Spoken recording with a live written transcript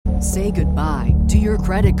Say goodbye to your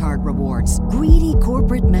credit card rewards. Greedy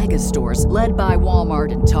corporate mega stores, led by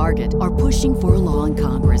Walmart and Target, are pushing for a law in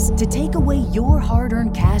Congress to take away your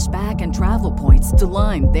hard-earned cash back and travel points to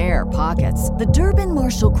line their pockets. The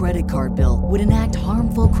Durbin-Marshall credit card bill would enact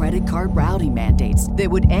harmful credit card routing mandates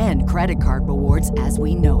that would end credit card rewards as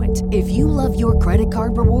we know it. If you love your credit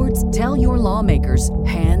card rewards, tell your lawmakers,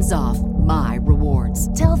 hands off my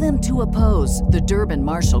rewards. Tell them to oppose the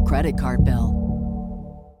Durbin-Marshall credit card bill.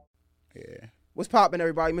 What's poppin',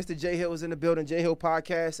 everybody? Mr. J Hill is in the building. J Hill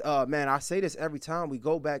Podcast. Man, I say this every time we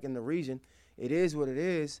go back in the region. It is what it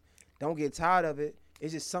is. Don't get tired of it.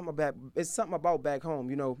 It's just something about back home.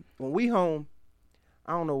 You know, when we home,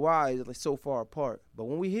 I don't know why it's like so far apart. But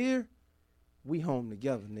when we here, we home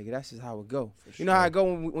together, nigga. That's just how it go. You know how it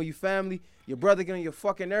go when you family, your brother get on your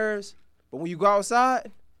fucking nerves. But when you go outside,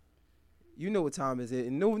 you know what time is it,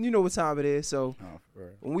 and you know what time it is. So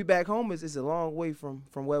when we back home, it's a long way from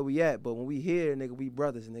where we at. But when we here, nigga, we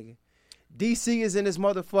brothers, nigga. DC is in this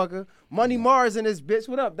motherfucker. Marr is in this bitch.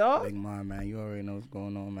 What up, dog? Big Marr, man. You already know what's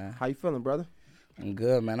going on, man. How you feeling, brother? I'm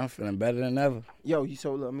good, man. I'm feeling better than ever. Yo,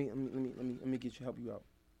 so look, let me get you, help you out,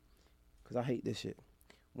 cause I hate this shit.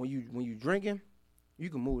 When you drinking, you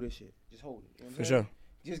can move this shit. Just hold it. You know For sure.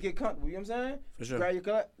 Just get comfortable. You know what I'm saying? For sure. Grab your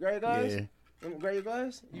glass. Yeah. Grab your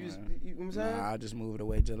glass? You know what I'm saying? Nah, I'll just move it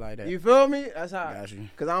away just like that. You feel me? That's how. Got you.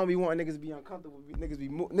 Cause I don't be wanting niggas to be uncomfortable.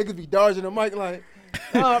 Niggas be dodging the mic like,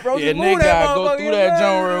 nah, bro, Yeah, just move nigga that gotta go motherfucker. through You know that what I'm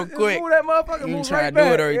joint saying? real Just quick. Move that motherfucker. You Move trying right to do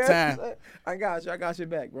back. it every time. I got your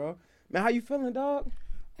back, bro. Man, how you feeling, dog?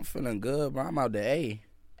 I'm feeling good, bro. I'm out the A.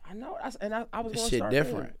 I know. I was This going to shit start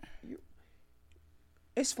different.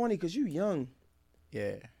 It's funny cause you young,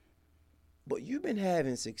 Yeah. but you been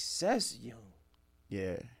having success young.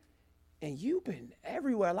 Yeah. And you've been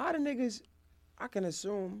everywhere. A lot of niggas, I can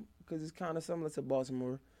assume, because it's kind of similar to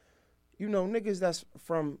Baltimore, you know, niggas that's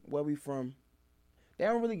from where we from, they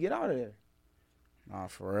don't really get out of there. Nah,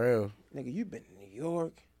 for real. Nigga, you been in New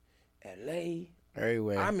York, L.A.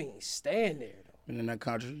 Everywhere. I mean, staying there, though. Been in that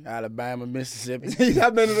country. Alabama, Mississippi.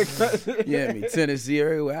 I've been in the country. Yeah, me. Tennessee,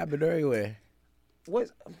 everywhere. I've been everywhere.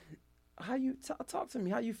 How you talk to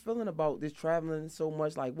me? How you feeling about this traveling so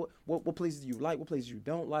much? Like, what places do you like? What places you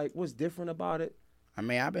don't like? What's different about it? I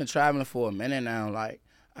mean, I've been traveling for a minute now. Like,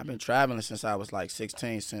 I've been traveling since I was like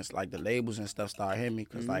 16, since like the labels and stuff started hitting me,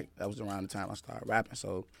 because like that was around the time I started rapping.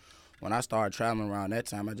 So when I started traveling around that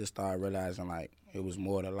time, I just started realizing like it was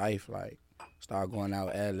more to life. Like, started going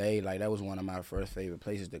out L.A. Like, that was one of my first favorite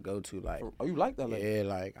places to go to. Like, Oh, you like L.A.? Yeah,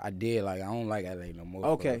 like I did. Like, I don't like L.A. no more.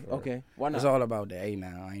 Okay. Why not? It's all about the A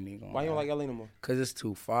now. I ain't even gonna Why you don't lie. like L.A. no more? Cause it's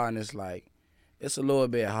too far, and it's like it's a little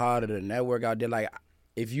bit harder to network out there. Like,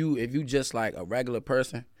 if you just like a regular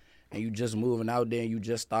person and you just moving out there and you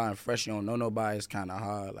just starting fresh, you don't know nobody, it's kind of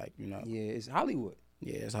hard. Like, you know. Yeah, it's Hollywood.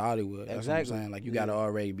 Yeah, it's Hollywood. That's Exactly. what I'm saying. Like, you gotta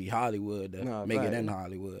already be Hollywood to make it in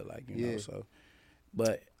Hollywood. Like, you know. So,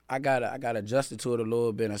 but I got adjusted to it a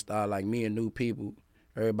little bit and start like meeting new people,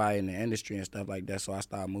 everybody in the industry and stuff like that. So I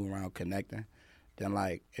started moving around, connecting. Then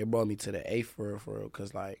like it brought me to the A for real,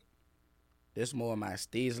 cause like this more of my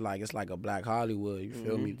steez. Like, it's like a Black Hollywood. You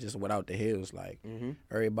feel me? Just without the hills. Like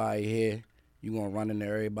everybody here, you gonna run into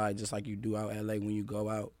everybody just like you do out LA when you go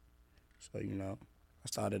out. So, you know, I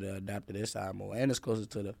started to adapt to this side more, and it's closer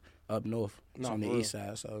to the up north. It's on the east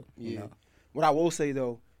side. So you know. What I will say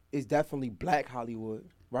though, it's definitely Black Hollywood.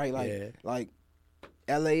 Right, like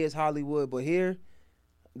L.A. is Hollywood, but here,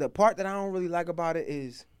 the part that I don't really like about it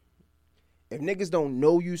is if niggas don't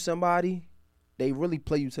know you somebody, they really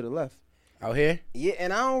play you to the left. Out here? Yeah,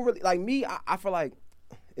 and I don't really, like me, I feel like,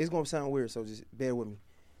 it's going to sound weird, so just bear with me.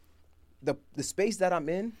 The space that I'm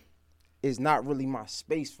in is not really my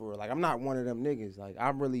space for real. Like, I'm not one of them niggas. Like,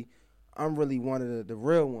 I'm really one of the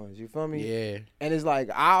real ones. You feel me? Yeah. And it's like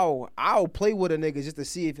I'll play with a nigga just to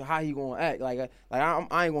see how he gonna act. Like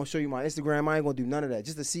I ain't gonna show you my Instagram. I ain't gonna do none of that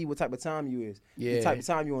just to see what type of time you is. Yeah. The type of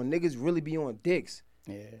time you on. Niggas really be on dicks.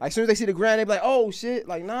 Yeah. Like as soon as they see the grand, they be like, oh shit.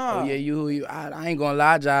 Like nah. Oh yeah, you. I ain't gonna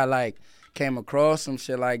lie, y'all. Like came across some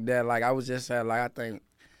shit like that. Like I was just at like I think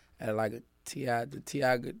at like a the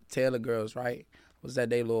T.I. Taylor girls, right? Was at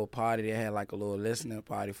their little party. They had like a little listening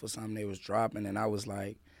party for something they was dropping, and I was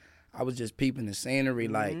just peeping the scenery,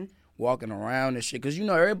 like walking around and shit. Cause you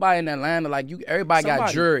know everybody in Atlanta, like everybody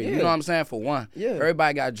got jury. Yeah. You know what I'm saying? For one, yeah,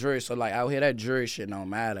 everybody got jury. So like out here, that jury shit don't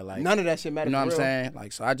matter. Like none of that shit matter. You know what for I'm real. saying?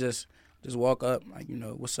 Like so, I just walk up, like you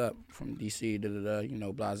know, what's up from DC, you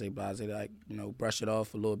know, blase, like you know, brush it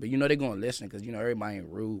off a little bit. You know they gonna listen, cause you know everybody ain't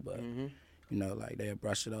rude, but you know like they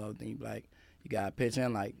brush it off. Then you be like, you got a picture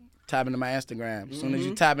and like tap into my Instagram. As soon as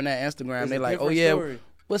you tap in that Instagram, It's they a like, oh different yeah. story.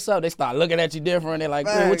 what's up? They start looking at you different. They're like,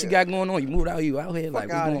 bro, what you got going on? You moved out, you out here? Like,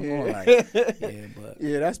 what's going on?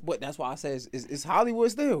 Like, that's why I say it's Hollywood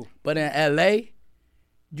still. But in L.A.,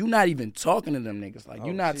 you not even talking to them niggas. Like,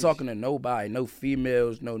 you not talking to nobody. No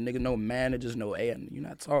females, no niggas, no managers, no air. You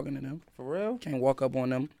not talking to them. For real? Can't walk up on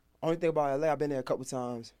them. Only thing about L.A., I've been there a couple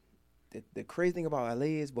times. The crazy thing about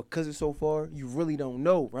L.A. is because it's so far, you really don't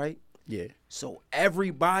know, right? Yeah. So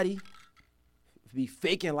everybody be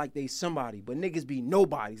faking like they somebody, but niggas be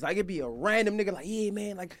nobodies. Like, it be a random nigga like, yeah,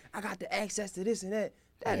 man, like, I got the access to this and that.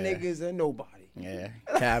 That nigga is a nobody. Yeah,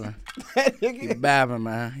 Calvin. That nigga. He babbing,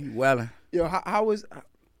 man. He welling. Yo, how was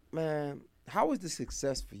the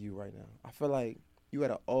success for you right now? I feel like you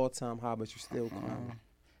at an all-time high, but you're still climbing.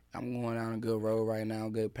 I'm going down a good road right now,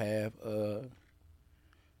 good path.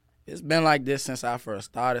 It's been like this since I first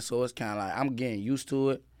started, so it's kind of like I'm getting used to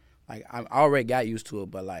it. Like, I already got used to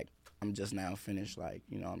it, but, like, I'm just now finished, like,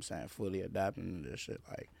 you know what I'm saying, fully adapting to this shit.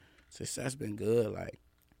 Like, success been good. Like,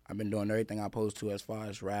 I've been doing everything I'm supposed to as far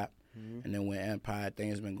as rap. And then with Empire,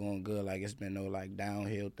 things been going good. Like, it's been no, like,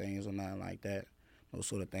 downhill things or nothing like that. No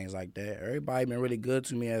sort of things like that. Everybody been really good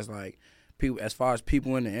to me as, like, people, as far as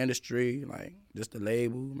people in the industry, like, just the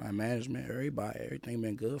label, my management, everything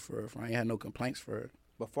been good for it. I ain't had no complaints for it.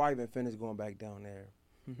 Before I even finish going back down there,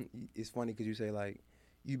 it's funny because you say, like,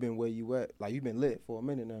 you've been where you at. Like, you've been lit for a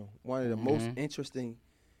minute now. One of the most interesting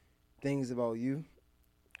things about you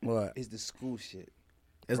is the school shit.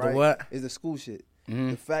 Is the what? Is the school shit.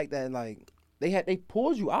 The fact that, like, they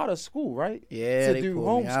pulled you out of school, right? Yeah, to do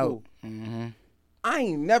homeschool. I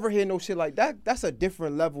ain't never hear no shit like that. That's a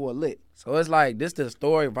different level of lit. So it's like, this the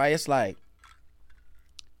story, right? It's like,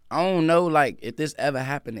 I don't know, like, if this ever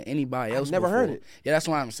happened to anybody else. I've never heard it. Yeah, that's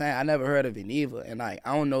what I'm saying. I never heard of it either. And, like,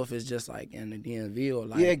 I don't know if it's just, like, in the DMV or,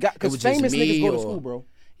 like, yeah, because famous niggas go to school, bro.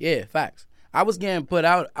 Yeah, facts. I was getting put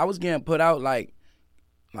out, like,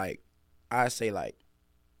 I say, like,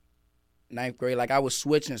 9th grade. Like, I was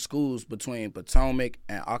switching schools between Potomac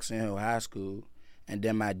and Oxon Hill High School and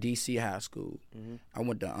then my D.C. high school. I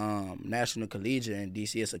went to National Collegiate in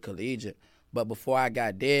D.C. It's a collegiate. But before I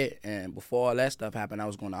got there and before all that stuff happened, I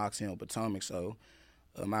was going to Oxon Hill, Potomac. So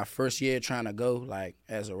my first year trying to go, like,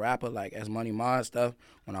 as a rapper, like, as Money Marr and stuff,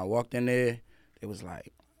 when I walked in there, it was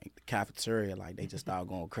like the cafeteria, like, they just started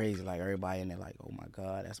going crazy. Like, everybody in there, like, oh, my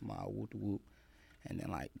God, that's my whoop-whoop. And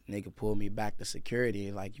then, like, nigga pulled me back to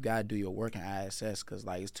security. Like, you got to do your work in ISS because,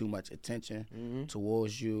 like, it's too much attention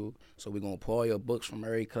towards you. So we're going to pull your books from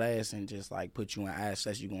every class and just, like, put you in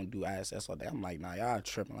ISS. You're going to do ISS all day. I'm like, nah, y'all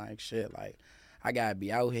tripping like shit. Like, I got to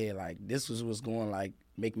be out here. Like, this was what's going, like,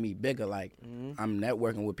 make me bigger. Like, I'm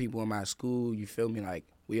networking with people in my school. You feel me? Like,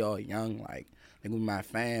 we all young. Like, with my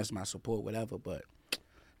fans, my support, whatever. But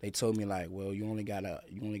they told me, like, well, you only got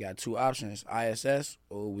 2 options, ISS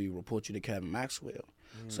or we report you to Kevin Maxwell.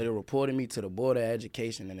 So they reported me to the Board of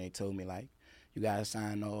Education, and they told me, like, you got to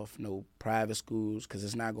sign off, no private schools, because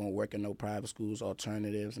it's not going to work in no private schools,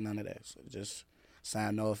 alternatives, none of that. So just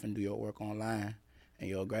sign off and do your work online, and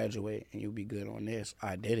you'll graduate, and you'll be good on this.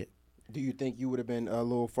 I did it. Do you think you would have been a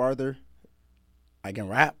little farther? Like in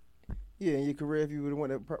rap? Yeah, in your career, if you would have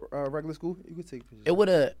went to regular school, you could take position.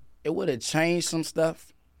 It would have changed some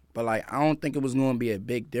stuff. But, like, I don't think it was going to be a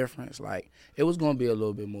big difference. Like, it was going to be a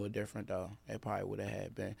little bit more different, though. It probably would have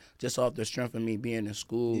had been. Just off the strength of me being in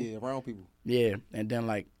school. Yeah, around people. Yeah, and then,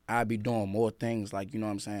 like, I'd be doing more things, like, you know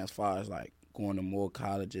what I'm saying, as far as, like, going to more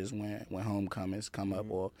colleges when homecomings come up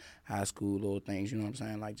or high school little things, you know what I'm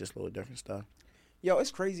saying, like, just little different stuff. Yo,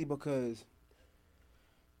 it's crazy because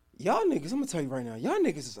y'all niggas, I'm going to tell you right now, y'all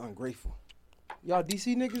niggas is ungrateful. Y'all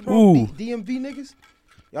DC niggas, bro, DMV niggas,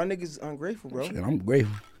 y'all niggas is ungrateful, bro. Shit, I'm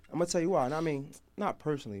grateful. I'm gonna tell you why, and I mean, not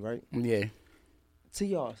personally, right? Yeah. To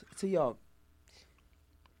y'all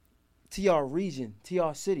region, to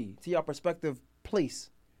y'all city, to y'all prospective place.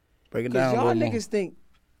 Break it down. Y'all niggas think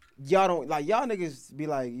y'all don't like. Y'all niggas be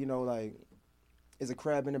like, you know, like it's a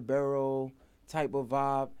crab in a barrel type of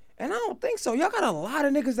vibe, and I don't think so. Y'all got a lot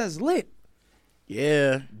of niggas that's lit.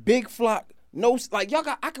 Yeah. Big flock. No, like y'all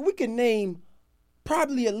got. We can name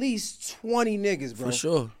probably at least 20 niggas, bro. For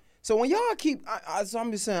sure. So when y'all keep, so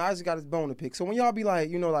I'm just saying, I just got this bone to pick. So when y'all be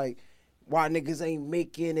like, you know, like, why niggas ain't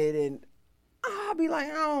making it, and I'll be like,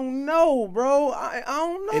 I don't know, bro. I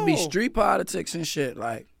don't know. It be street politics and shit.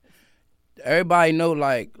 Like, everybody know,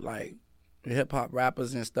 like hip-hop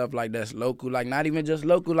rappers and stuff like that's local. Like, not even just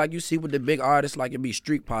local. Like, you see with the big artists, like, it be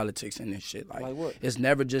street politics and this shit. Like what? It's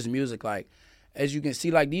never just music. Like, as you can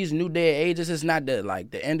see, like, these new day ages, it's not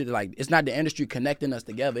it's not the industry connecting us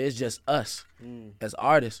together. It's just us as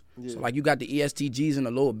artists. Yeah. So, like, you got the ESTGs and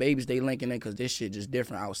the little babies, they linking in because this shit just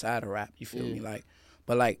different outside of rap. You feel me? Like,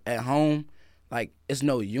 but, like, at home, like, it's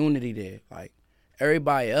no unity there. Like,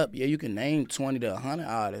 everybody up, yeah, you can name 20 to 100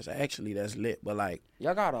 artists, actually, that's lit. But, like,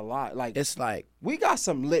 y'all got a lot. Like, it's like, we got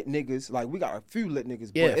some lit niggas. Like, we got a few lit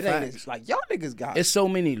niggas. Yeah, but it facts. ain't as, like, y'all niggas got. It's so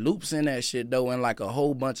many loops in that shit, though, and, like, a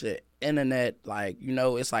whole bunch of internet, like, you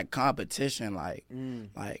know, it's like competition. Like,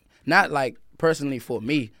 not, like, personally for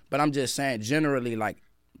me, but I'm just saying generally, like,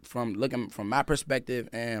 from my perspective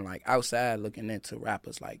and, like, outside looking into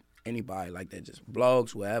rappers, like, anybody like that, just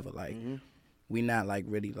blogs, whatever, like, we not, like,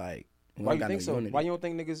 really, like, why you think so? Why you don't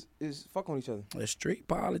think niggas is fucking with each other? The street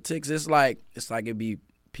politics, it's like it be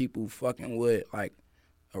people fucking with, like,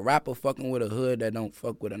 a rapper fucking with a hood that don't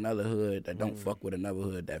fuck with another hood, that don't fuck with another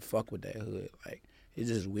hood, that fuck with that hood. Like, it's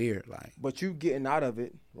just weird, like. But you getting out of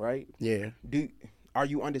it, right? Yeah. Are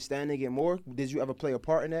you understanding it more? Did you ever play a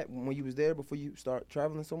part in that when you was there before you start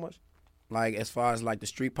traveling so much? Like, as far as, like, the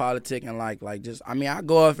street politic and, like just, I mean, I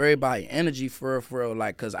go off everybody energy for real,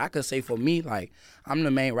 like, because I could say for me, like, I'm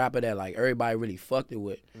the main rapper that, like, everybody really fucked it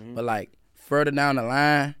with. But, like, further down the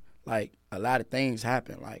line, like, a lot of things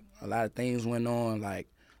happened. Like, a lot of things went on, like,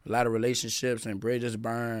 a lot of relationships and bridges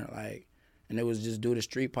burned, like, and it was just due to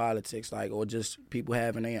street politics, like, or just people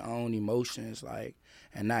having their own emotions, like,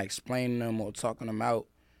 and not explaining them or talking them out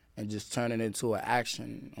and just turning it into an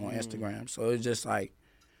action on Instagram. So it's just, like,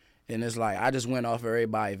 and it's like, I just went off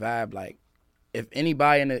everybody vibe. Like, if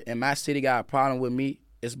anybody in my city got a problem with me,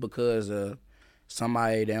 it's because of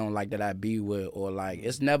somebody they don't like that I be with, or, like,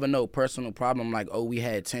 it's never no personal problem. Like, oh, we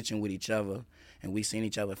had tension with each other and we seen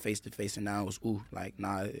each other face to face and now it was, ooh, like,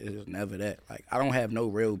 nah, it was never that. Like, I don't have no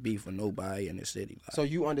real beef with nobody in the city. Like, so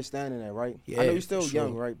you understanding that, right? Yeah, I know you're still sure.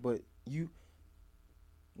 young, right? But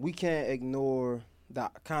we can't ignore the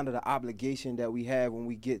kind of the obligation that we have when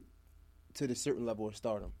we get to the certain level of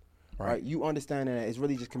stardom. Right. You understanding that it's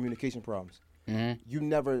really just communication problems. You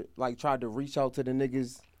never, like, tried to reach out to the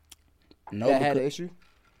niggas that had an issue?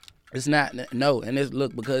 It's not, no. And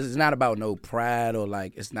because it's not about no pride or,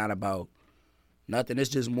 like, it's not about nothing. It's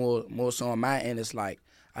just more so on my end. It's like,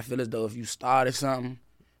 I feel as though if you started something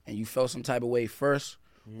and you felt some type of way first,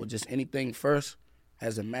 or just anything first,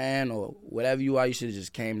 as a man or whatever you are, you should have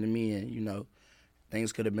just came to me and, you know,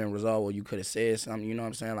 things could have been resolved, or you could have said something, you know what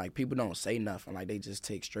I'm saying? Like, people don't say nothing. Like, they just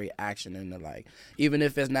take straight action into, like, even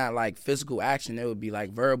if it's not, like, physical action, it would be,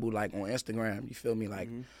 like, verbal, like, on Instagram, you feel me? Like,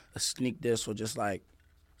 a sneak diss or just, like,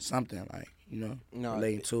 something, like, you know,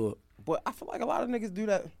 relating to it. But I feel like a lot of niggas do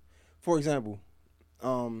that. For example,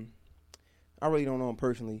 I really don't know him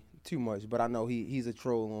personally too much, but I know he's a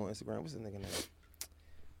troll on Instagram. What's his nigga name?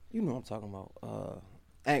 You know what I'm talking about.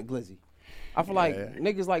 Ant Glizzy. I feel like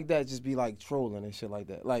niggas like that just be, like, trolling and shit like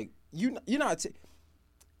that. Like, you're not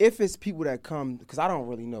if it's people that come, because I don't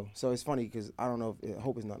really know. So it's funny because I don't know. I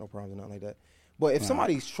hope it's not no problems or nothing like that. But if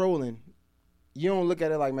somebody's trolling, you don't look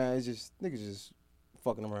at it like, man, it's just niggas just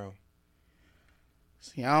fucking around.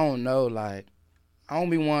 See, I don't know. Like, I don't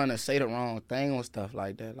be wanting to say the wrong thing or stuff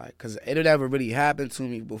like that. Like, because it had never really happened to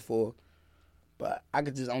me before. But I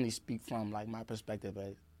could just only speak from, like, my perspective.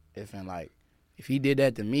 If he did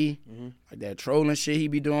that to me, like that trolling shit he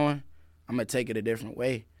be doing, I'm going to take it a different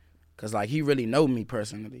way. Because, like, he really know me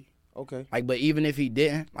personally. Okay. Like, but even if he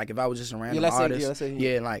didn't, like, if I was just a random artist,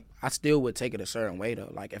 like, I still would take it a certain way,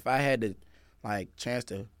 though. Like, if I had the, like, chance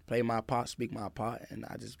to play my part, speak my part, and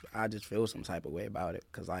I just feel some type of way about it.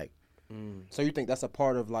 Because, like. So you think that's a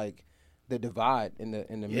part of, like, the divide in the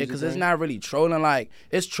music? Yeah, because it's not really trolling. Like,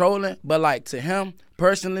 it's trolling, but, like, to him,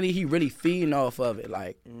 personally, he really feeding off of it,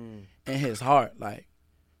 like, in his heart. Like,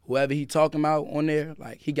 whoever he talking about on there,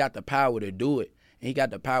 like, he got the power to do it. And he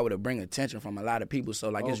got the power to bring attention from a lot of people. So,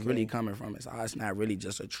 like, it's really coming from his heart. It's not really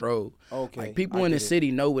just a troll. Okay. Like, people in the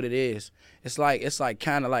city know what it is. It's like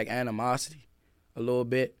kind of like animosity a little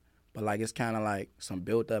bit. But, like, it's kind of like some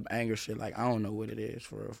built-up anger shit. Like, I don't know what it is,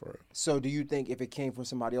 for real. So, do you think if it came from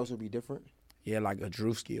somebody else, it would be different? Yeah, like a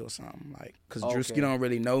Drewski or something. Like, because Drewski don't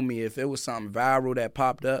really know me. If it was something viral that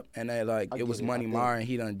popped up and that, like, it was Money Marr and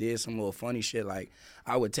he done did some little funny shit, like,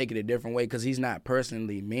 I would take it a different way because he's not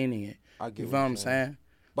personally meaning it. You feel what I'm saying?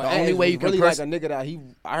 But the only way you can really like a nigga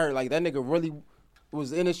that I heard, like, that nigga really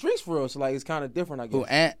was in the streets for real. So, like, it's kind of different, I guess. Who,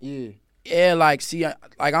 Ant? Yeah. Yeah, like, see,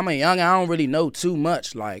 like, I'm a young, I don't really know too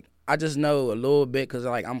much. Like, I just know a little bit because,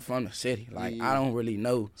 like, I'm from the city. Like, I don't really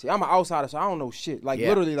know. See, I'm an outsider, so I don't know shit. Like,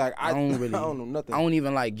 literally, like, I don't know nothing. I don't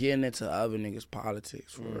even, like, getting into other niggas'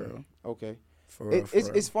 politics, for real. Okay. For real,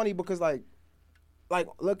 it's funny because, like,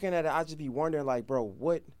 looking at it, I just be wondering, like, bro,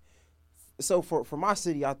 what? So, for my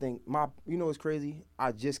city, I think, you know what's crazy?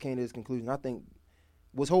 I just came to this conclusion. I think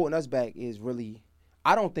what's holding us back is really,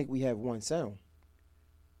 I don't think we have one sound.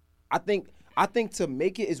 I think I think to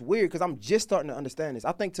make it is weird because I'm just starting to understand this.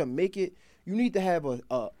 I think to make it, you need to have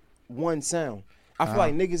a one sound. I feel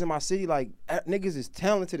like niggas in my city, like niggas is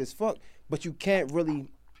talented as fuck, but you can't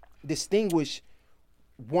really distinguish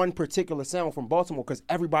one particular sound from Baltimore because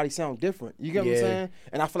everybody sound different. You get what I'm saying?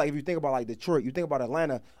 And I feel like if you think about like Detroit, you think about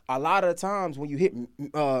Atlanta, a lot of the times when you think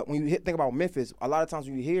about Memphis, a lot of times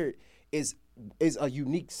when you hear it is a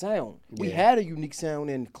unique sound. We had a unique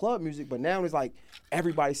sound in club music, but now it's like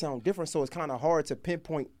everybody sound different, so it's kind of hard to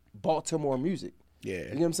pinpoint Baltimore music. Yeah. You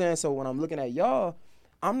know what I'm saying? So when I'm looking at y'all,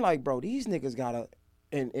 I'm like, bro, these niggas gotta,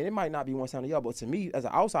 and it might not be one sound of y'all, but to me, as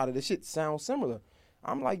an outsider, this shit sounds similar.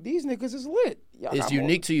 I'm like, these niggas is lit. Y'all it's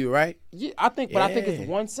unique to you, right? Yeah, I think, but I think it's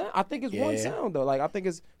one sound. I think it's one sound though. Like I think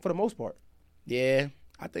it's for the most part. Yeah,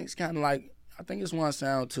 I think it's kind of like it's one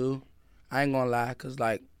sound too. I ain't gonna lie, cause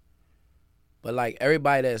like, but like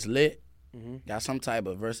everybody that's lit got some type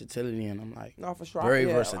of versatility, and I'm like, no, for sure, very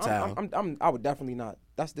versatile. I would definitely not.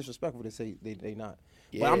 That's disrespectful to say they not.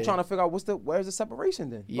 Yeah. But I'm trying to figure out where's the separation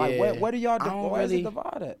then? Yeah. Like where do y'all where's the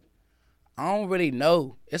divide at? I don't really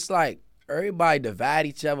know. It's like everybody divide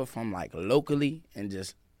each other from like locally and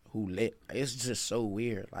just who lit. It's just so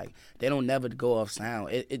weird. Like they don't never go off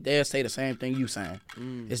sound. They'll say the same thing you saying.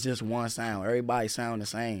 It's just one sound. Everybody sound the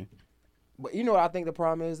same. But you know what I think the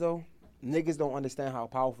problem is though? Niggas don't understand how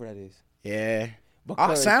powerful that is. Yeah.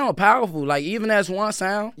 Our sound powerful. Like even as one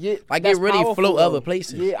sound, like it really powerful, float though. Other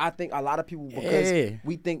places. Yeah, I think a lot of people because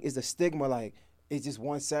we think it's a stigma. Like it's just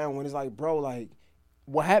one sound. When it's like, bro, like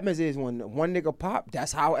what happens is when one nigga pop,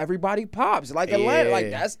 that's how everybody pops. Like Atlanta, like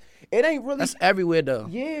it ain't really. That's everywhere though.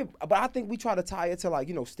 Yeah, but I think we try to tie it to like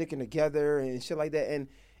sticking together and shit like that.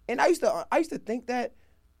 And I used to think that,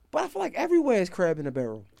 but I feel like everywhere is crab in a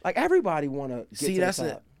barrel. Like everybody wanna get to the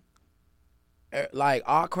top. Like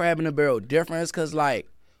our crab in the barrel difference because like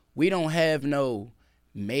we don't have no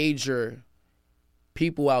major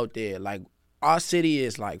people out there. Like our city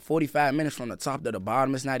is like 45 minutes from the top to the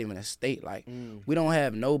bottom. It's not even a state. Like we don't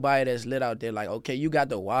have nobody that's lit out there. Like okay, you got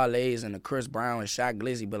the Wale's and the Chris Brown and Shaq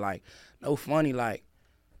Glizzy, but like no funny. Like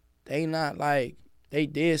they not like they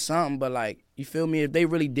did something, but like you feel me? If they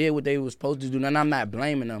really did what they was supposed to do, and I'm not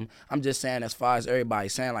blaming them. I'm just saying as far as everybody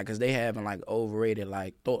saying, like, cause they having like overrated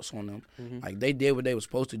like thoughts on them. Like they did what they was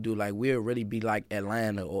supposed to do. Like we'll really be like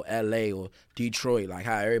Atlanta or LA or Detroit, like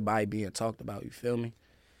how everybody being talked about. You feel me?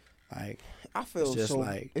 Like I feel it's just so.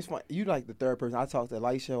 Like it's fun. You like the third person. I talked to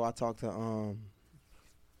Light Show. I talked to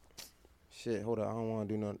shit. Hold up. I don't want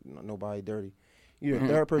to do nobody dirty. You the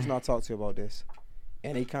third person I talked to about this,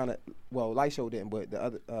 and they kind of Light Show didn't, but the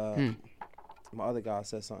other my other guy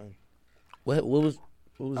said something. What was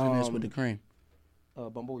in this with the cream?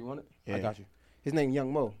 Bumbo, you want it? Yeah. I got you. His name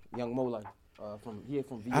Young Mo. Young Mo, like from VA.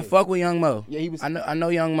 I fuck with Young Mo. Yeah, he was. I know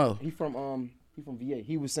Young Mo. He from VA.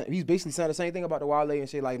 He's basically saying the same thing about the Wale and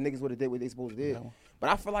shit. Like niggas would have did what they supposed to do. No. But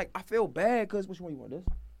I feel bad because which one you want? This?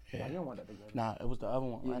 Yeah. You don't want that big one. Nah, it was the other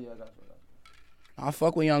one. Yeah, right? yeah, I got you. I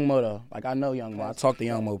fuck with Young Mo though. Like I know Young Mo. I talk to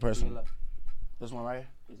Young Mo personally. This one right here?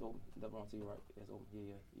 It's open. That one to your right. It's open.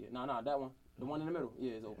 Yeah. Nah, that one. The one in the middle.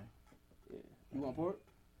 Yeah, it's open. Yeah. You want to pour it?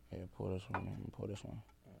 Yeah, pour this one. Pour this one.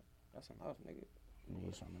 Right. That's enough, nigga. You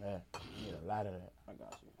need some of that. You need a lot of that. I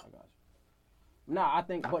got you. Nah, I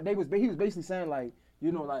think, but he was basically saying like,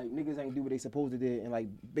 like niggas ain't do what they supposed to do, and like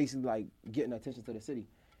basically like getting attention to the city.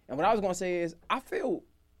 And what I was gonna say is, I feel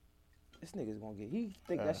this nigga's gonna get. He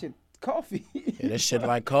think that shit coffee. Yeah, that shit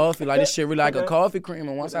like coffee. Like this shit really like a coffee cream.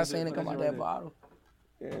 And once I seen it come out that bottle.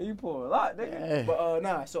 Yeah, you pour a lot, nigga. Yeah.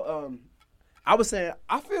 But so I was saying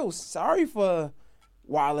I feel sorry for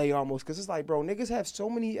Wale almost, cause it's like, bro, niggas have so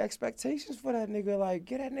many expectations for that nigga. Like,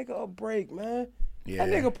 get that nigga a break, man. Yeah.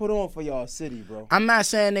 That nigga put on for y'all city, bro. I'm not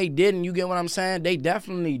saying they didn't. You get what I'm saying? They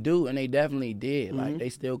definitely do, and they definitely did. Like, they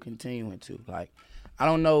still continuing to. Like, I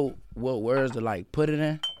don't know what words to like put it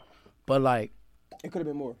in, but like, it could have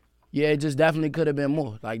been more. Yeah, it just definitely could have been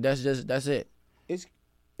more. Like, that's it.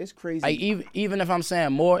 It's crazy. Like even if I'm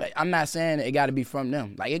saying more, I'm not saying it got to be from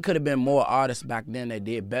them. Like it could have been more artists back then that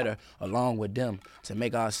did better along with them to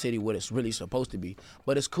make our city what it's really supposed to be.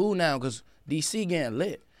 But it's cool now because DC getting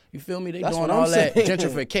lit. You feel me? They doing all that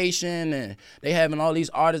gentrification and they having all these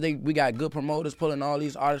artists. We got good promoters pulling all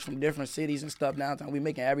these artists from different cities and stuff downtown. We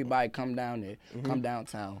making everybody come down there, come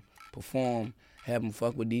downtown, perform, have them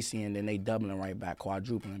fuck with DC, and then they doubling right back,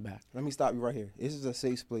 quadrupling back. Let me stop you right here. This is a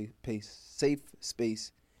safe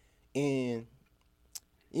space. And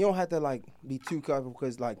you don't have to like be too careful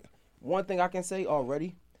because like one thing I can say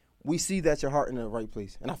already, we see that your heart in the right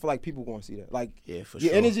place, and I feel like people gonna see that. Like yeah, for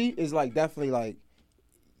your sure. energy is like definitely like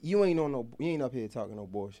you ain't up here talking no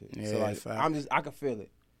bullshit. Yeah, so like fact. I can feel it.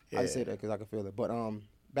 Yeah. I just say that because I can feel it. But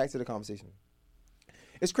back to the conversation.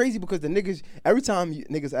 It's crazy because the niggas, every time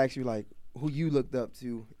niggas ask you like who you looked up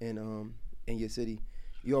to in your city,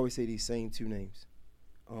 you always say these same two names.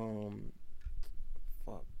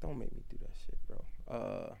 Fuck, don't make me do that shit,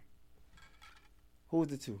 bro. Who was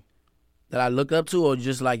the two? That I look up to or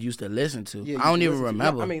just like used to listen to? Yeah, I don't even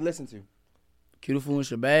remember. No, I mean, listen to. Cutiful and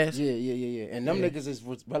Shabazz? Yeah. And them niggas is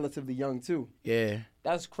relatively young too. Yeah.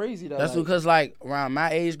 That's crazy though. That's because like around my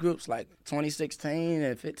age groups, like 2016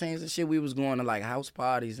 and 15 and shit, we was going to like house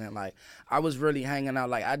parties and like I was really hanging out.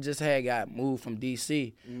 Like I just had got moved from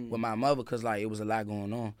DC with my mother because like it was a lot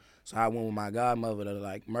going on. So I went with my godmother to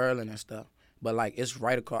like Maryland and stuff. But like it's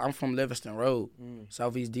right across. I'm from Livingston Road,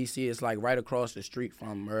 Southeast DC. It's like right across the street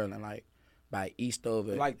from Maryland, like by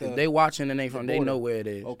Eastover. Like if they watching and they know where it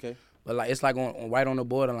is. Okay. But like it's like right on the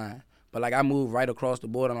borderline. But like I moved right across the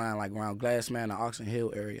borderline, like around Glassman and Oxon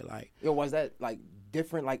Hill area. Like, yo, was that like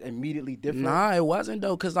different? Like immediately different? Nah, it wasn't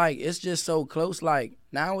though, cause like it's just so close. Like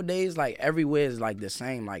nowadays, like everywhere is like the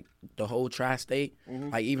same. Like the whole tri-state,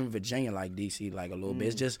 like even Virginia, like DC, like a little bit.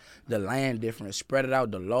 It's just the land different, spread it out,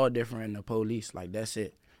 the law different, and the police. Like that's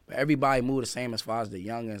it. But everybody move the same as far as the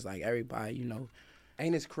youngins. Like everybody, you know.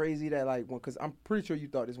 Ain't it crazy that like, because I'm pretty sure you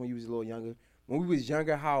thought this when you was a little younger. When we was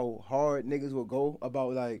younger, how hard niggas would go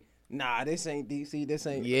about like, nah, this ain't DC, this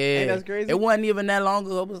ain't. Yeah. Ain't that crazy? It wasn't even that long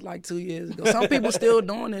ago. It was like 2 years ago. Some people still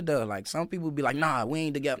doing it though. Like some people be like, nah, we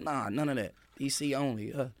ain't together. Nah, none of that. DC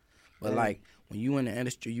only. But like when you in the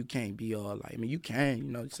industry, you can't be all like. I mean, you can, you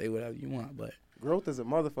know, say whatever you want, but. Growth is a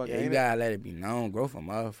motherfucker. Yeah, ain't you it? gotta let it be known. Growth a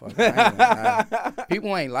motherfucker. I ain't gonna lie.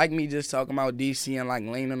 People ain't like me just talking about DC and like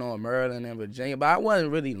leaning on Maryland and Virginia, but I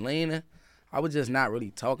wasn't really leaning. I was just not really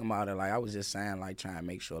talking about it. Like I was just saying, like trying to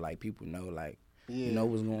make sure like people know, like you know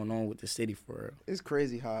what's going on with the city for real. It's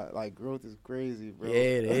crazy how like growth is crazy, bro. Yeah,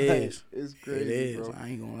 it is. It's crazy, it is. bro. I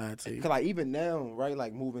ain't gonna lie to you. Cause like even now, right?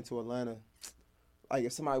 Like moving to Atlanta, like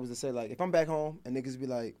if somebody was to say like, if I'm back home and niggas be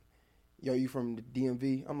like, yo, you from the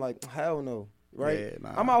DMV? I'm like, hell no. Right? Yeah,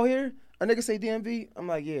 nah. I'm out here. A nigga say DMV. I'm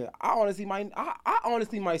like, yeah. I honestly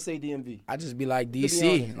might say DMV. I just be like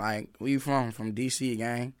DC. Like, where you from? From DC,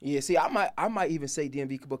 gang. Yeah. See, I might even say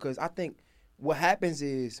DMV because I think what happens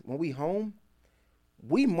is when we home,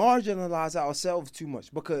 we marginalize ourselves too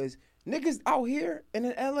much because niggas out here and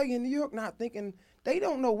in LA and New York not thinking. They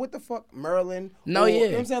don't know what the fuck Maryland. No, you know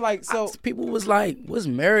yeah. what I'm saying? Like, so. People was like, what's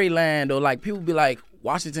Maryland? Or like, people be like,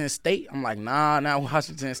 Washington State. I'm like, nah, not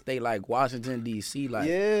Washington State, like Washington, D.C. Like,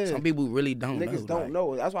 some people really don't know. Niggas don't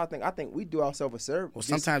know. That's why I think we do ourselves a service. Well,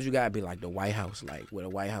 sometimes you gotta be like the White House, like where the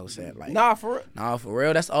White House at. Like, nah, for real. Nah, for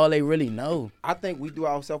real. That's all they really know. I think we do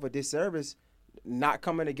ourselves a disservice not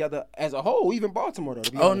coming together as a whole, even Baltimore,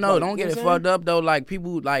 though. Oh, no, don't get it fucked up, though. Like,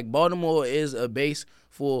 people, like, Baltimore is a base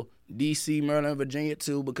for D.C., Maryland, Virginia,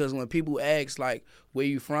 too, because when people ask, like, where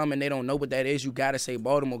you from and they don't know what that is, you got to say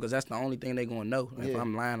Baltimore because that's the only thing they going to know. If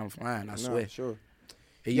I'm lying, I'm flying, I swear. Sure.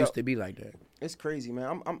 It used to be like that. It's crazy,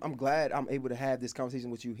 man. I'm glad I'm able to have this conversation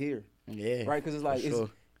with you here. Yeah. Right? Because it's like, sure.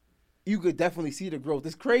 You could definitely see the growth.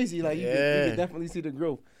 It's crazy. Like, you could definitely see the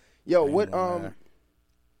growth. Yo, what,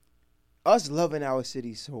 us loving our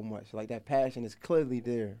city so much, like that passion is clearly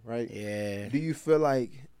there, right? Yeah. Do you feel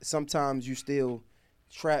like sometimes you still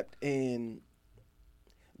trapped in,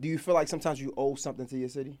 do you feel like sometimes you owe something to your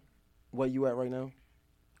city? Where you at right now?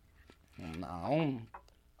 Nah, I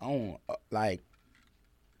don't like,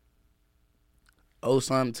 owe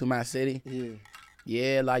something to my city. Yeah.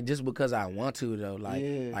 Yeah, like just because I want to though, like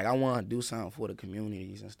I want to do something for the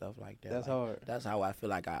communities and stuff like that. That's like, hard. That's how I feel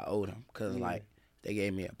like I owe them, cause like they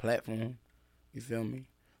gave me a platform. You feel me?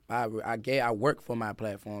 I work for my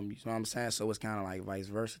platform. You know what I'm saying? So it's kind of like vice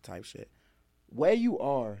versa type shit. Where you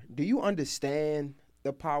are, do you understand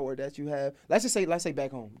the power that you have? Let's say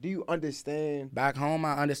back home. Do you understand? Back home,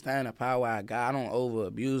 I understand the power I got. I don't over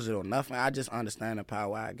abuse it or nothing. I just understand the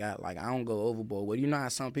power I got. Like I don't go overboard. Well, you know how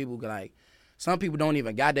some people don't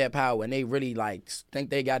even got that power and they really like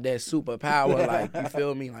think they got that superpower. Like you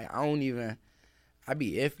feel me? Like I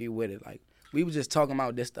be iffy with it. Like we was just talking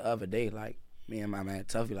about this the other day. Like me and my man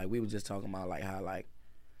Tuffy. Like we was just talking about like how like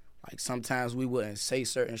sometimes we wouldn't say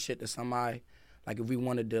certain shit to somebody. Like if we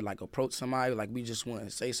wanted to like approach somebody, like we just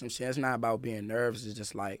wouldn't say some shit. It's not about being nervous. It's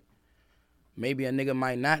just like maybe a nigga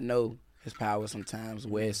might not know his power sometimes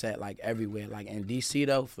where it's at like everywhere. Like in DC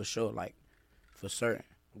though, for sure, like for certain.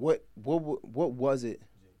 What was it?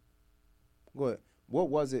 Go ahead. What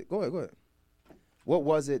was it? Go ahead. What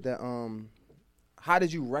was it that how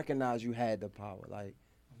did you recognize you had the power? Like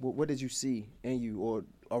what did you see in you or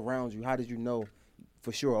around you? How did you know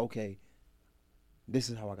for sure, okay, this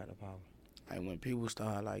is how I got the power? Like when people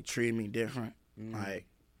start like treating me different, like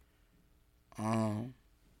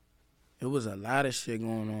It was a lot of shit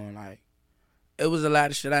going on. Like, it was a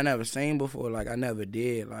lot of shit I never seen before. Like, I never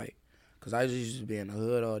did. Like, because I just used to be in the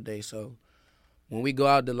hood all day. So when we go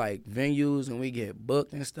out to, like, venues and we get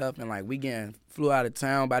booked and stuff, and, like, we getting flew out of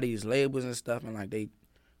town by these labels and stuff, and, like, they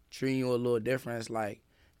treating you a little different, it's like,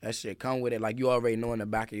 that shit come with it. Like, you already know in the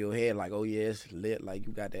back of your head, like, oh, yeah, it's lit. Like,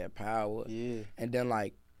 you got that power. Yeah. And then,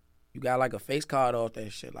 like, you got, like, a face card off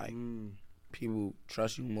that shit. Like, people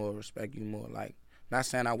trust you more, respect you more. Like, not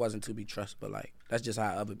saying I wasn't to be trusted, but, like, that's just how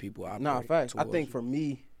other people operate. Nah, facts. I think for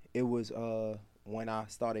me, it was when I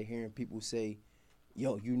started hearing people say,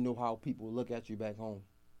 yo, you know how people look at you back home.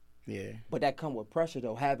 Yeah. But that come with pressure,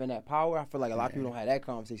 though. Having that power, I feel like a lot of people don't have that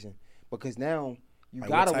conversation. Because now you like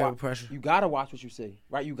gotta watch. You gotta watch what you say,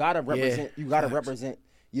 right? You gotta represent. You gotta represent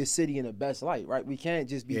your city in the best light, right? We can't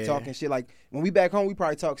just be talking shit. Like when we back home, we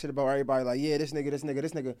probably talk shit about everybody. Like, yeah, this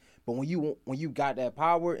nigga. But when you got that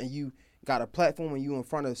power and you got a platform and you in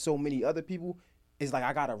front of so many other people, it's like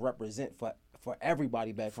I gotta represent for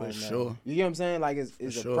everybody back home. For sure. Now. You get what I'm saying? Like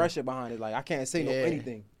it's a pressure behind it. Like I can't say no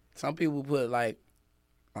anything. Some people put like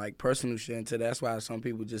personal shit into that. That's why some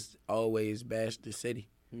people just always bash the city.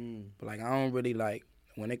 But like I don't really like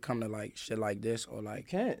when it come to like shit like this or like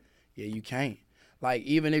you can't. Yeah, you can't. Like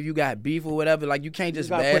even if you got beef or whatever, like you can't just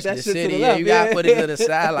bash the The city. left, you gotta put it to the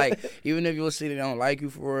side. Like even if your city don't like you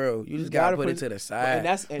for real, you just gotta put it to the side.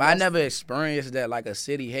 But I never experienced that like a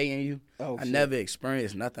city hating you. I never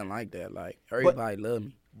experienced nothing like that. Like everybody love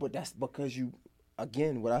me. But that's because you,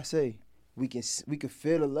 again, what I say, we can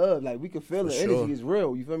feel the love. Like we can feel the energy is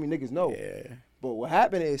real. You feel me? Niggas know. Yeah. But what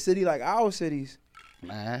happened is city like our cities,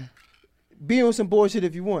 man, be on some bullshit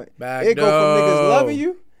if you want. Back go from niggas loving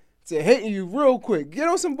you to hating you real quick. Get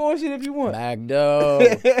on some bullshit if you want. Back door.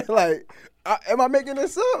 Like, am I making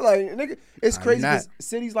this up? Like, nigga, it's crazy because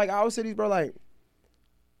cities like our cities, bro, like,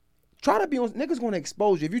 try to be on, niggas gonna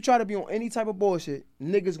expose you. If you try to be on any type of bullshit,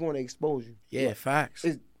 niggas gonna expose you. Yeah, like, facts.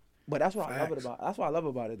 But that's what I love it about. That's what I love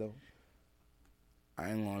about it, though.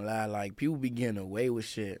 I ain't gonna lie, like, people be getting away with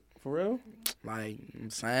shit. For real? Like,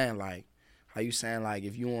 I'm saying, like, how you saying, like,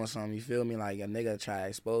 if you want something, you feel me? Like, a nigga try to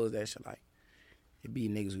expose that shit, like, it be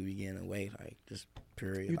niggas who be getting away, like, just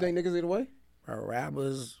period. You think niggas get away?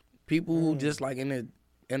 Rappers, people who just, like, in the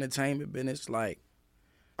entertainment business, like.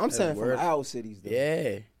 I'm saying from our cities, though.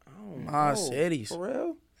 Yeah. My cities. For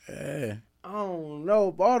real? Yeah. I don't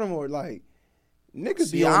know. Baltimore, like,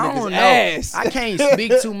 niggas be on niggas' ass. I can't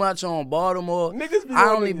speak too much on Baltimore. Niggas be I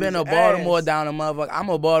on only niggas' been to Baltimore ass. down the motherfucker. I'm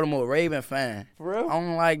a Baltimore Raven fan. For real? I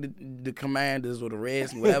don't like the Commanders or the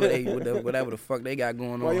Reds, whatever the fuck they got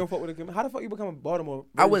going on. Why you don't fuck with the? How the fuck you become a Baltimore Raven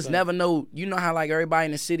I was fan? never know. You know how like everybody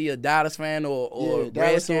in the city a Dallas fan or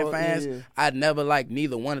Redskin fans. Yeah. I'd never like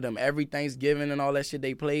neither one of them. Every Thanksgiving and all that shit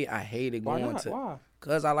they played, I hated going to. Why?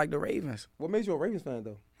 Cause I like the Ravens. What made you a Ravens fan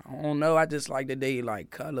though? I don't know. I just like that they like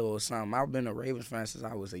color or something. I've been a Ravens fan since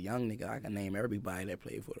I was a young nigga. I can name everybody that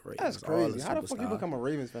played for the Ravens. That's crazy. How the fuck you become a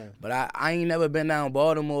Ravens fan? But I ain't never been down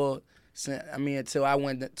Baltimore until I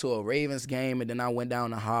went to a Ravens game and then I went down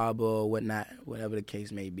to Harbor or whatnot, whatever the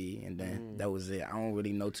case may be. And then that was it. I don't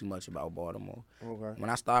really know too much about Baltimore. Okay. When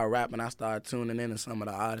I started rapping, I started tuning in to some of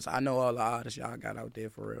the artists. I know all the artists y'all got out there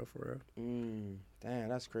for real. Damn,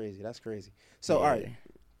 that's crazy. So, all right.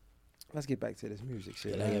 Let's get back to this music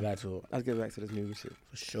shit. Let's get back to it. Let's get back to this music shit.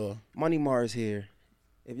 For sure. Money Marr is here.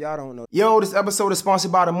 If y'all don't know. Yo, this episode is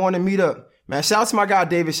sponsored by The Morning Meetup. Man, shout out to my guy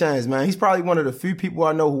David Shands, man. He's probably one of the few people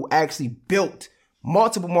I know who actually built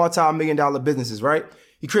multiple multi-million-dollar businesses, right?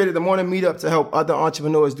 He created The Morning Meetup to help other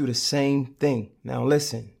entrepreneurs do the same thing. Now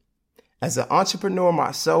listen, as an entrepreneur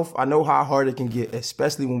myself, I know how hard it can get,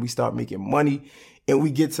 especially when we start making money and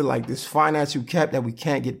we get to like this financial cap that we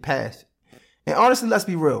can't get past. And honestly, let's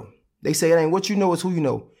be real. They say it ain't what you know, it's who you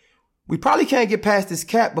know. We probably can't get past this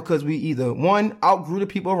cap because we either, one, outgrew the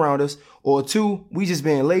people around us, or two, we just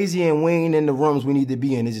being lazy and we ain't in the rooms we need to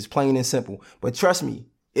be in. It's just plain and simple. But trust me,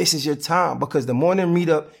 this is your time because the Morning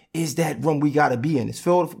Meetup is that room we got to be in. It's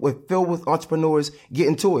filled with entrepreneurs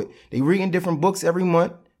getting to it. They reading different books every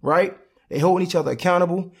month, right? They holding each other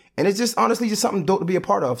accountable. And it's just honestly just something dope to be a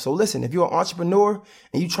part of. So listen, if you're an entrepreneur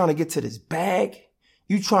and you trying to get to this bag,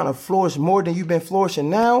 you trying to flourish more than you've been flourishing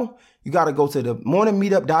now, you got to go to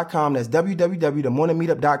themorningmeetup.com. That's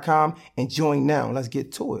www.themorningmeetup.com and join now. Let's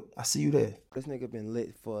get to it. I see you there. This nigga been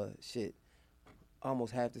lit for shit.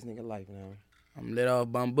 Almost half this nigga life now. I'm lit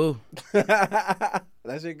off bamboo. That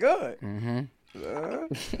shit good. Mm-hmm.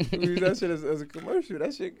 Use that shit as a commercial.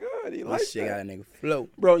 That shit good. He like shit that. got a nigga float.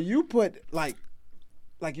 Bro, you put like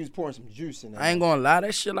you was pouring some juice in there. I ain't gonna lie,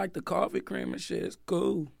 that shit like the coffee cream and shit. It's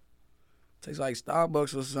cool. Tastes like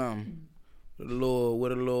Starbucks or something. With a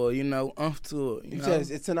little, you know, umph to it. You said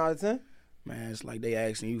it's 10 out of 10? Man, it's like they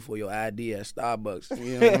asking you for your ID at Starbucks.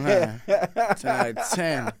 You know what I'm saying? 10 out of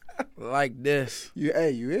 10. Like this. You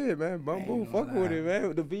in, man. Bamboo, fuck with it, man.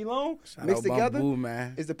 With the V-Long mixed together, Bamboo,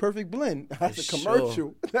 man. It's the perfect blend. That's For a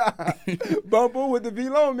commercial. Sure. Bamboo with the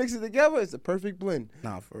V-Long mixed it together, it's the perfect blend.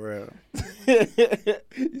 Nah, for real.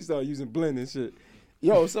 You start using blend and shit.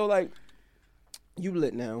 Yo, so like, you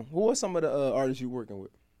lit now. Who are some of the artists you working with?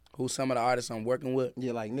 Who's some of the artists I'm working with?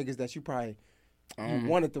 Yeah, like niggas that you probably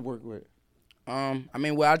wanted to work with. I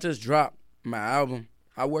mean, well, I just dropped my album.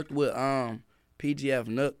 I worked with PGF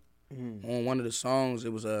Nook on one of the songs.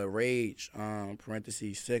 It was Rage,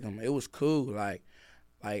 parentheses, Sick'em. It was cool. Like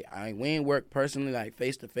we ain't work personally, like,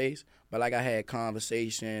 face-to-face, but, like, I had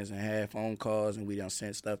conversations and had phone calls, and we done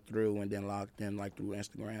sent stuff through and then locked in, like, through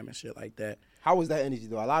Instagram and shit like that. How was that energy,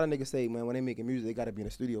 though? A lot of niggas say, man, when they making music, they got to be in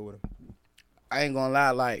the studio with them. I ain't gonna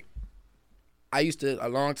lie, like, I used to, a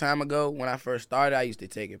long time ago, when I first started, I used to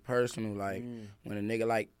take it personal, like, when a nigga,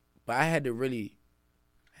 like, but I had to really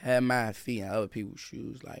have my feet in other people's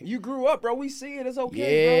shoes, like. You grew up, bro. We see it. It's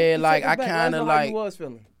okay, yeah, bro. like, I kind of, like. How you was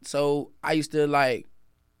feeling? So, I used to, like,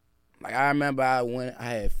 I remember I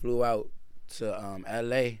had flew out to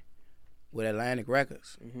L.A. with Atlantic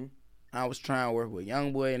Records. Mm-hmm. I was trying to work with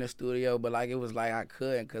Youngboy in the studio, but, like, it was, like, I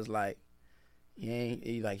couldn't, because, like, he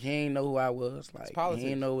ain't know who I was. Like, he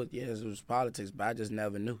ain't know it was politics, but I just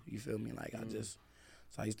never knew. You feel me? Like,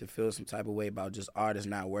 so I used to feel some type of way about just artists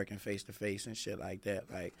not working face to face and shit like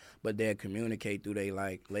that. Like, but they'll communicate through they,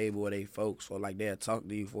 like, label or they folks, or, like, they'll talk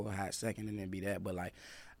to you for a hot second and then be that. But, like,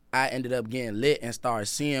 I ended up getting lit and started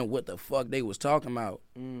seeing what the fuck they was talking about.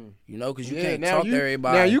 You know, because you can't talk to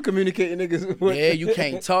everybody. Now you communicating niggas. Yeah, you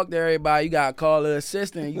can't talk to everybody. You got to call the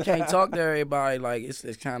assistant. You can't talk to everybody. Like,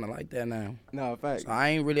 it's kind of like that now. No, fact. So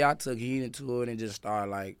I took heed into it and just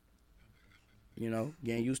started, like, you know,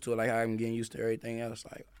 getting used to it like I'm getting used to everything else.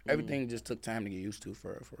 Like, everything just took time to get used to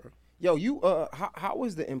for real. Yo, you, how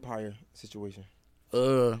was the Empire situation?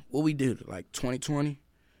 What we did, like, 2020,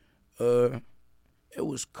 it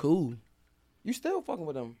was cool. You still fucking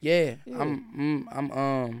with them? Yeah.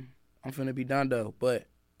 I'm finna be done though, but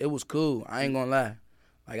it was cool. I ain't gonna lie.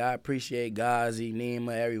 Like, I appreciate Gazi,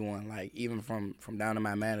 Nima, everyone. Like, even from down to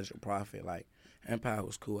my manager, Prophet. Like, Empire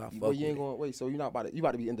was cool. I fuck with it. Wait, so you about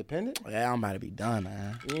to be independent? Yeah, I'm about to be done,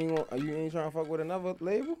 man. You ain't trying to fuck with another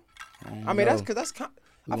label? I mean, that's kind.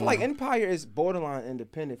 I feel like Empire is borderline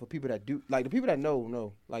independent for people that do, like, the people that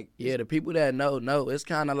know. Like, yeah, the people that know. It's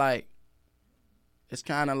kind of like.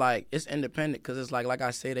 It's independent because it's like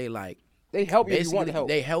I say, they help you if you want to help.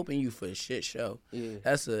 They helping you for a shit show. Yeah.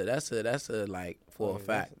 That's a like, for a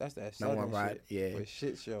fact. That's that southern shit. Yeah. For a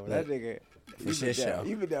shit show. That nigga. For shit show.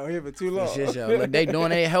 You been down here for too long. For shit show. Look,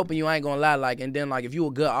 they helping you, I ain't gonna lie. Like, and then, like, if you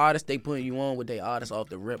a good artist, they putting you on with their artists off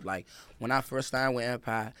the rip. Like, when I first signed with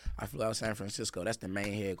Empire, I flew out San Francisco. That's the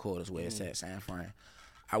main headquarters where it's at, San Fran.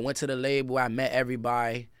 I went to the label. I met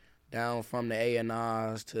everybody down from the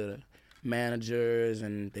A&Rs to the managers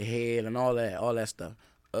and the head and all that stuff.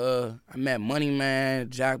 I met Money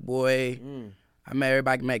Man, Jack Boy. I met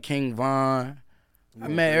everybody. Met King Von. I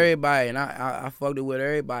met everybody, and I fucked it with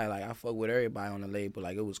everybody. Like, I fucked with everybody on the label.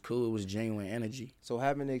 Like, it was cool. It was genuine energy. So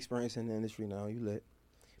having the experience in the industry now, you lit.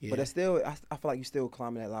 Yeah. But it's still, I feel like you still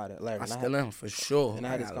climbing that ladder. I still am, for sure. And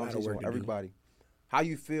I had this conversation with everybody. How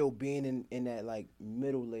you feel being in that, like,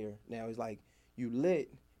 middle layer now? It's like you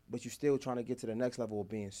lit, but you still trying to get to the next level of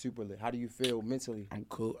being super lit. How do you feel mentally? I'm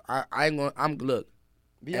cool. Look,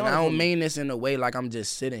 and I don't mean this in a way like I'm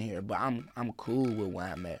just sitting here, but I'm cool with where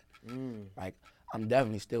I'm at. Like, I'm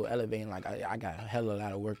definitely still elevating. Like, I got a hell of a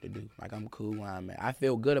lot of work to do. Like, I'm cool where I'm at. I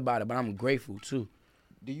feel good about it, but I'm grateful too.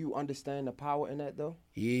 Do you understand the power in that though?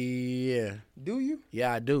 Yeah. Do you?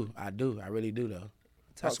 Yeah, I do. I really do though.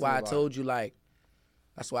 That's why I told you,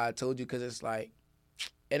 because it's like,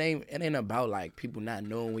 it ain't about, like, people not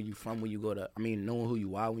knowing where you from when you go to, knowing who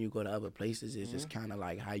you are when you go to other places. It's just kind of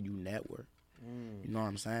like how you network. You know what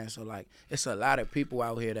I'm saying? So, like, it's a lot of people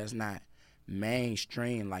out here that's not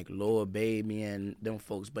mainstream, like Lil Baby and them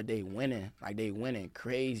folks, but they winning. Like, they winning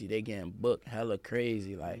crazy. They getting booked hella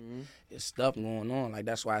crazy. Like, it's stuff going on. Like,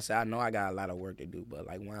 that's why I say I know I got a lot of work to do, but,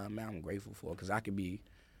 like, where I'm at, I'm grateful for, because I could be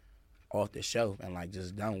off the shelf and, like,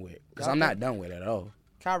 just done with it. Because I'm not done with it at all.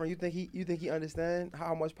 Kyron, you think he understand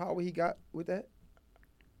how much power he got with that?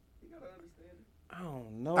 He gotta understand it. I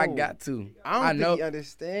don't know. I got to. I don't think he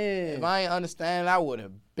understand. If I ain't understand, I would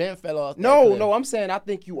have been fell off. No, I'm saying I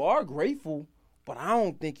think you are grateful, but I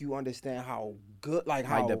don't think you understand how good, like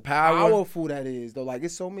how the powerful that is, though. Like,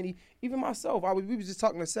 it's so many. Even myself, we was just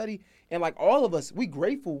talking to Seti, and, like, all of us, we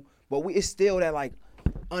grateful, but it's still that, like,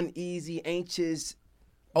 uneasy, anxious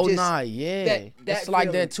Oh, just nah, yeah. that It's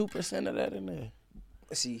like feeling. that 2% of that in there.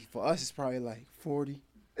 See, for us, it's probably like 40.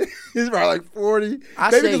 It's probably like 40. I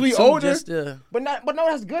Maybe say because we 2 older. just to... But no,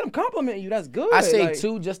 that's good. I'm complimenting you. That's good. I say like,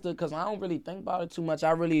 2 just to, because I don't really think about it too much.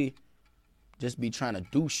 I really just be trying to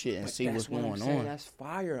do shit and see what's going on. That's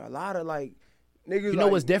fire. A lot of like niggas. You know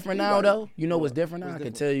like, what's different now, like, though? You know what's different now? I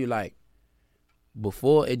can tell you, like,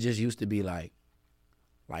 before it just used to be like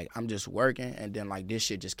I'm just working and then like this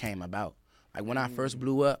shit just came about. Like when I first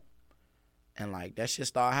blew up and like that shit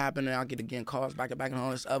started happening, I get getting calls back to back and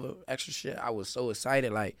all this other extra shit. I was so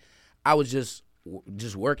excited. Like I was just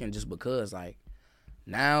working just because. Like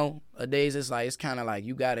nowadays it's like it's kind of like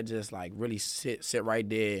you gotta just like really sit right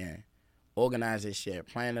there and organize this shit,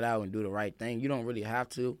 plan it out and do the right thing. You don't really have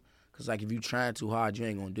to. Cause like if you trying too hard, you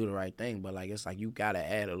ain't gonna do the right thing. But like it's like you gotta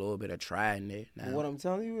add a little bit of try in there. Now. What I'm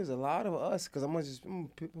telling you is a lot of us, cause I'm gonna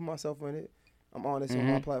put myself in it. I'm honest on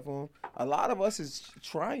my platform. A lot of us is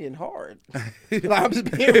trying hard. Like I'm just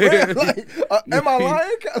being real. Like, am I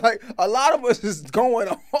lying? Like a lot of us is going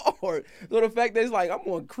hard. So the fact that it's like I'm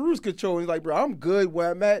on cruise control. It's like, bro, I'm good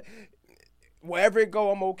where I'm at. Wherever it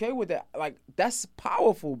go, I'm okay with that. Like that's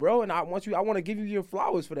powerful, bro. And I want to give you your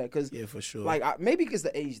flowers for that, cause yeah, for sure. Like maybe it's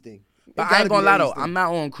the age thing. But I ain't gonna lie though, I'm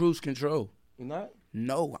not on cruise control. You're not?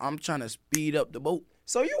 No, I'm trying to speed up the boat.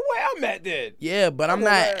 So you where I'm at then? Yeah, but I'm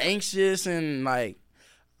not anxious and like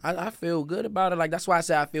I feel good about it. Like that's why I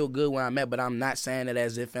say I feel good where I'm at, but I'm not saying it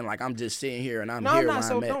as if and like I'm just sitting here and I'm here where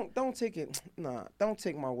I'm at. Don't take it. Nah, don't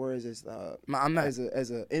take my words as I'm not as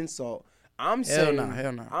an insult. I'm hell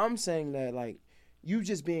saying no. I'm saying that like you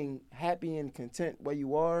just being happy and content where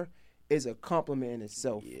you are is a compliment in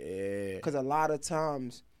itself. Yeah. Because a lot of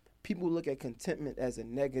times people look at contentment as a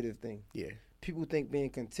negative thing. Yeah. People think being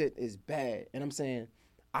content is bad, and I'm saying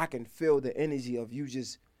I can feel the energy of you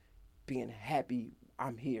just being happy.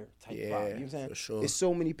 I'm here type vibe. You know what I'm saying? For sure. There's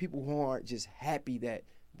so many people who aren't just happy that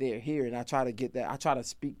they're here, and I try to get that. I try to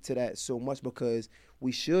speak to that so much because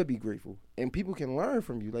we should be grateful, and people can learn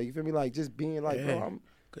from you. Like you feel me? Like just being like, bro, I'm.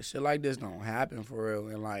 Cause shit like this don't happen for real,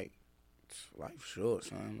 and like life short,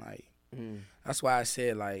 son. Like that's why I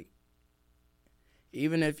said like,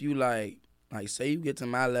 even if you like say you get to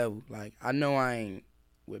my level, like I know I ain't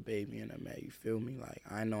with Baby and them, man. You feel me? Like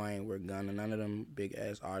I know I ain't with Gunna, none of them big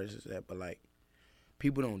ass artists is that, but like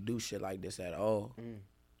people don't do shit like this at all.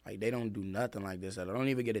 Like they don't do nothing like this at all. They don't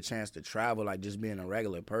even get a chance to travel, like just being a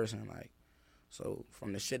regular person. Like so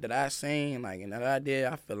from the shit that I seen, like and that I did,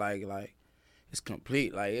 I feel like it's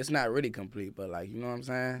complete. Like it's not really complete, but like you know what I'm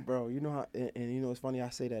saying, bro. You know how, and you know it's funny. I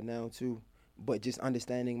say that now too, but just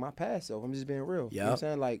understanding my past self. I'm just being real. You know what I'm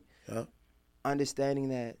saying? Like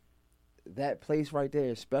understanding that place right there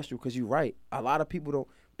is special because you're right. A lot of people don't.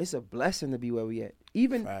 It's a blessing to be where we at.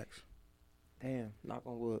 Even facts. Damn, knock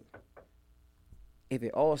on wood. If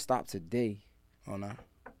it all stopped today, oh no,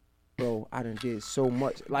 bro, I done did so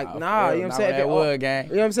much. Like nah, you know what I'm saying? That wood, gang.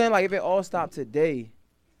 You know what I'm saying? Like if it all stopped today,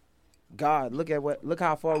 God, look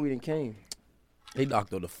how far we done came. He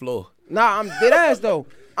knocked on the floor. Nah, I'm dead ass though.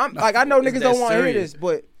 I'm like I know niggas don't want to hear serious. this,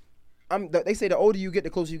 but they say the older you get, the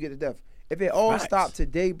closer you get to death. If it all stopped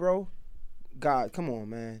today, bro, God, come on,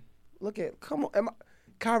 man. Come on.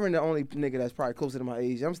 Kyron the only nigga that's probably closer to my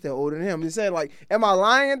age. I'm still older than him. I'm just saying, like, am I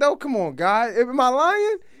lying though? Come on, God. Am I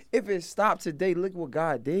lying? If it stopped today, look what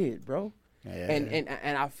God did, bro. Yeah.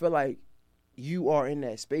 And I feel like you are in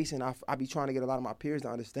that space, and I be trying to get a lot of my peers to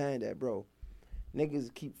understand that, bro.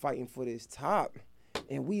 Niggas keep fighting for this top,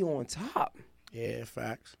 and we on top. Yeah,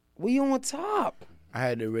 facts. We on top. I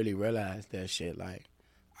had to really realize that shit. Like,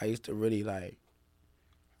 I used to really, like,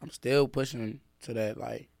 I'm still pushing to that,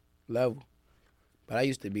 like, level. But I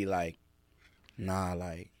used to be like, nah,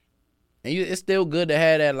 like, and it's still good to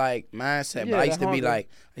have that, like, mindset. Yeah, but I used to be like,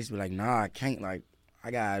 nah, I can't, like, I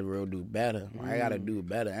gotta real do better. Like, I gotta do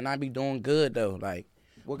better. And I be doing good, though. Like,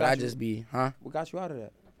 What got you out of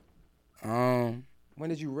that? When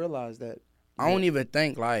did you realize that? I don't even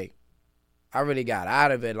think, like, I really got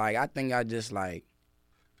out of it. Like, I think I just, like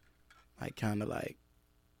kind of, like,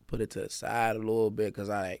 put it to the side a little bit because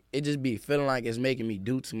it just be feeling like it's making me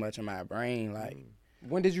do too much in my brain. Like,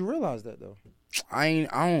 when did you realize that though? I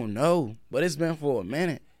don't know, but it's been for a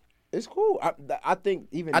minute. It's cool. I think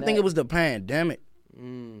it was the pandemic.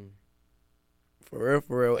 For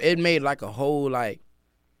real. It made like a whole like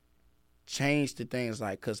change to things,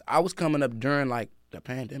 like, cause I was coming up during like the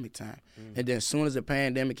pandemic time, and then as soon as the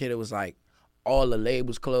pandemic hit, it was like all the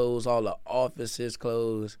labels closed, all the offices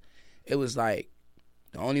closed. It was like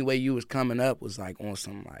the only way you was coming up was like on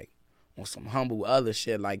some humble other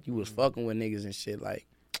shit, like you was fucking with niggas and shit, like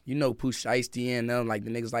you know, Pooh Shiesty and them, like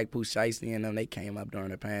the niggas like Pooh Shiesty and them, they came up during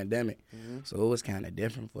the pandemic, so it was kind of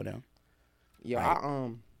different for them. Yeah,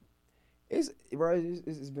 like,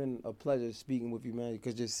 it's been a pleasure speaking with you, man.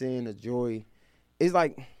 Because just seeing the joy, it's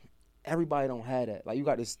like everybody don't have that. Like you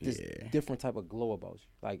got this different type of glow about you.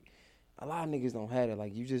 Like a lot of niggas don't have it.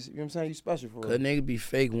 Like you just, you know what I'm saying? You special for Cause real. niggas be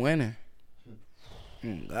fake winning.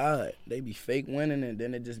 God, they be fake winning, and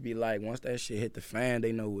then it just be like once that shit hit the fan,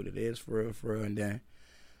 they know what it is for real, and then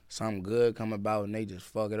something good come about and they just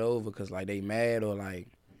fuck it over because like they mad or like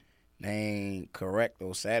they ain't correct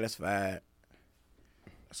or satisfied.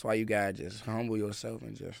 That's why you gotta just humble yourself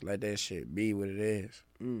and just let that shit be what it is.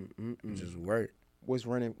 And just work. What's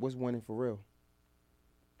winning for real?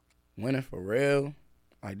 Winning for real?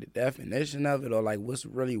 Like the definition of it, or like what's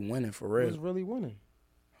really winning for real? What's really winning?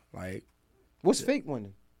 Like what's fake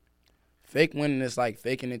winning? Fake winning is like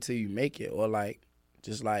faking it till you make it, or like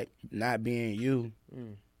just like not being you.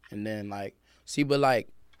 And then like but like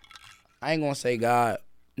I ain't gonna say God.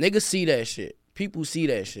 Niggas see that shit. People see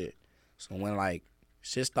that shit. So when like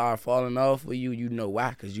shit start falling off for you, you know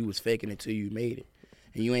why? Cause you was faking it till you made it,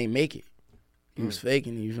 and you ain't make it. You was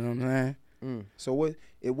faking it. You know what I'm saying? So what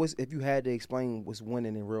it was, if you had to explain what's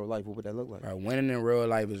winning in real life, what would that look like? Right, winning in real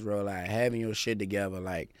life is real life. Having your shit together,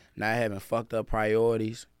 like not having fucked up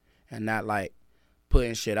priorities, and not like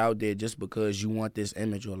putting shit out there just because you want this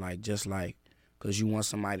image, or like just like because you want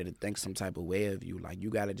somebody to think some type of way of you. Like you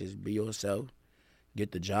gotta just be yourself,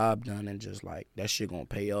 get the job done, and just like that shit gonna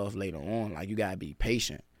pay off later on. Like you gotta be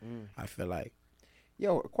patient. I feel like.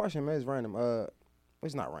 Yo, a question, man, is random.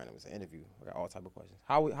 It's not random. It's an interview. I got all type of questions.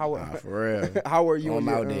 How for real. How are you? I'm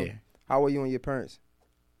out there. How are you and your parents?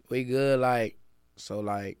 We good. Like so.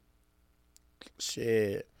 Like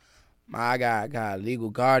shit. I got a legal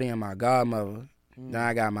guardian, my godmother. Then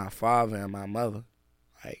I got my father and my mother.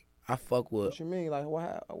 Like I fuck with. What you mean? Like what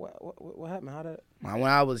happened? How that? When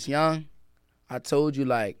I was young, I told you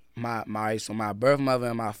like my birth mother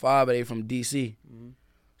and my father, they from DC.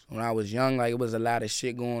 So when I was young, like it was a lot of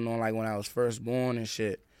shit going on. Like when I was first born and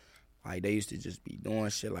shit, like they used to just be doing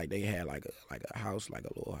shit. Like they had like a house, like a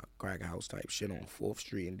little crack house type shit on 4th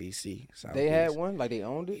Street in DC. They had one, like they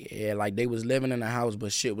owned it. Yeah, like they was living in the house,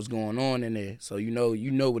 but shit was going on in there. So you know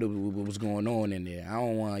what was going on in there. I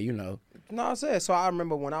don't want No, I said. So I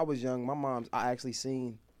remember when I was young, I actually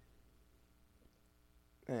seen.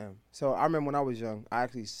 Damn. So I remember when I was young, I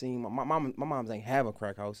actually seen my mom's ain't have a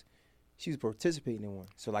crack house. She was participating in one.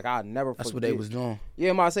 So like I never forget. That's what they was doing.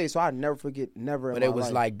 Yeah, I say. So I never forget. Never. But it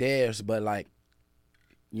was like theirs. But like,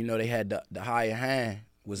 you know, they had the higher hand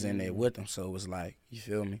was in there with them. So it was like, you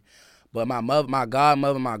feel me? But my mother, my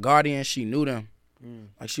godmother, my guardian, she knew them.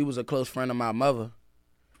 Like she was a close friend of my mother.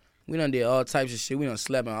 We done did all types of shit. We done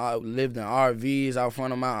slept lived in RVs out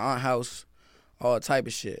front of my aunt's house, all type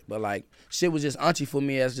of shit. But like shit was just auntie for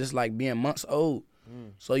me as just like being months old.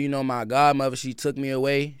 So you know my godmother, she took me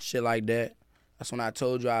away, shit like that. That's when I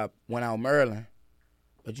told you I went out Maryland.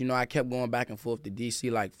 But you know I kept going back and forth to DC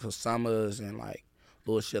like for summers and like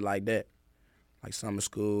little shit like that. Like summer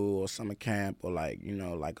school or summer camp or like, you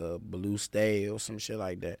know, like a blue stay or some shit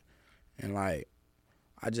like that. And like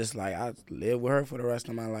I lived with her for the rest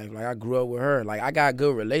of my life. Like I grew up with her. Like I got a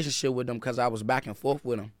good relationship with them because I was back and forth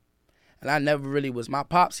with them. And I never really was. My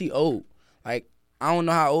pops, he old. Like I don't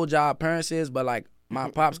know how old y'all parents is, but like my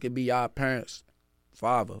pops could be y'all parents'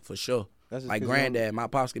 father for sure. Like granddad. My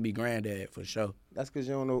pops could be granddad for sure. That's because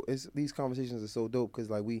you don't know. These conversations are so dope because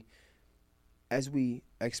like as we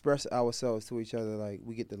express ourselves to each other, like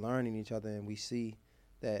we get to learning each other and we see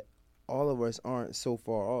that all of us aren't so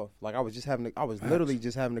far off. Like I was literally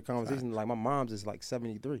just having a conversation. Like my mom's is like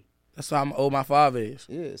 73. That's how old my father is.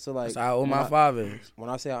 Yeah, so like that's how old my father is. When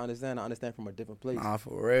I say I understand from a different place. Nah,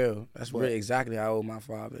 for real. That's really exactly how old my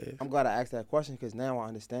father is. I'm glad I asked that question because now I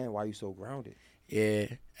understand why you so grounded. Yeah,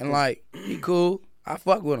 and like he cool. I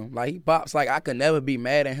fuck with him. Like he pops. Like I could never be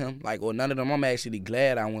mad at him. Like or none of them. I'm actually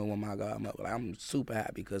glad I went with my godmother. Like I'm super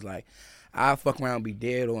happy because like I fuck around and be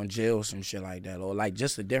dead or in jail or some shit like that, or like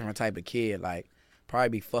just a different type of kid. Like probably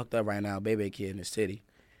be fucked up right now, baby kid in the city.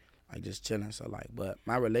 Like just chilling. So like, but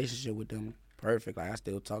my relationship with them perfect. Like I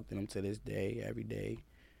still talk to them to this day, every day.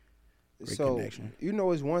 Great connection. You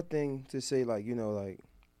know, it's one thing to say like, you know, like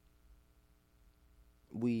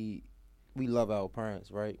we love our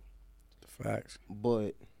parents, right? Facts.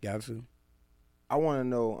 But got to. I want to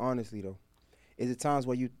know honestly though, is it times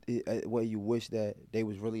where you wish that they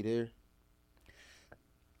was really there?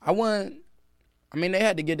 I mean, they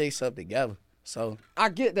had to get their stuff together. So I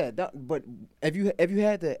get that, but if you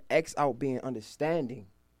had to X out being understanding,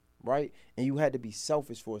 right, and you had to be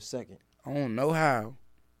selfish for a second, I don't know how.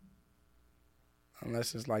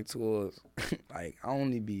 unless it's like towards, like I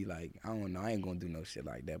only be like, I don't know, I ain't gonna do no shit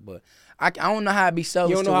like that. But I don't know how I be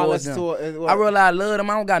selfish towards them. I realize I love them.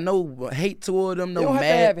 I don't got no hate toward them, no you don't mad.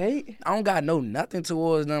 Have to have hate. I don't got no nothing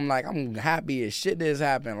towards them. Like I'm happy as shit that's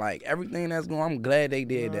happened. Like everything that's going, I'm glad they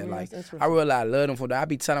did that. Like I realize I love them for that. I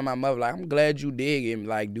be telling my mother like, I'm glad you did get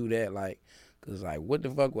like do that. Like, cause like what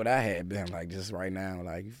the fuck would I have been like just right now?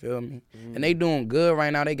 Like you feel me? And they doing good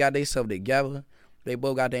right now. They got themselves together. They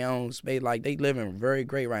both got their own space. Like, they living very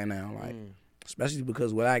great right now. Like, especially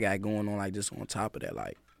because what I got going on, like, just on top of that,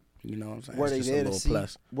 like, you know what I'm saying? Were it's they just there a to little see?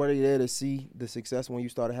 plus. Were they there to see the success when you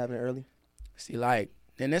started having it early? See, like,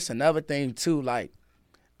 then that's another thing, too. Like,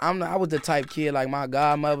 I was the type kid, like, my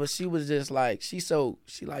godmother, she was just, like, she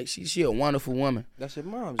a wonderful woman. That's your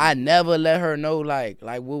mom. I never let her know, like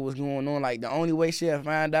what was going on. Like, the only way she'll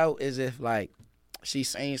find out is if, like, she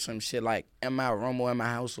saying some shit like in my room or in my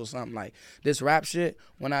house or something. Like this rap shit,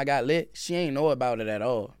 when I got lit, she ain't know about it at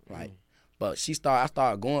all. Like, but I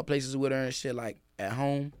started going places with her and shit like at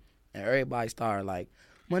home, and everybody started like,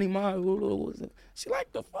 Money Marr, she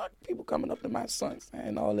like the fuck people coming up to my son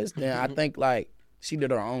saying all this. Then I think like she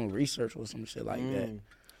did her own research or some shit like that.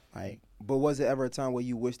 Like, but was it ever a time where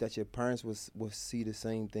you wish that your parents would see the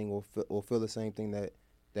same thing or feel the same thing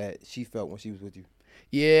that she felt when she was with you?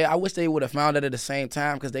 Yeah, I wish they would have found out at the same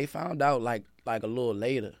time because they found out like a little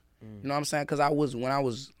later. You know what I'm saying? Because when I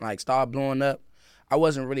was like started blowing up, I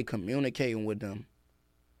wasn't really communicating with them.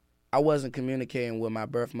 I wasn't communicating with my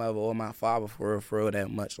birth mother or my father for real that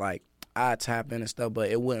much. Like I tap in and stuff, but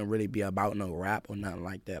it wouldn't really be about no rap or nothing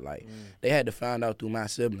like that. Like they had to find out through my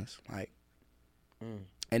siblings. Like,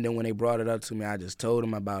 and then when they brought it up to me, I just told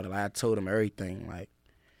them about it. Like, I told them everything. Like,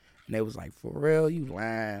 and they was like, "For real, you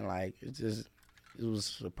lying?" Like it was a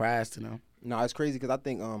surprise to them. No, it's crazy because I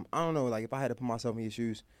think, I don't know, like if I had to put myself in your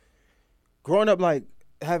shoes, growing up like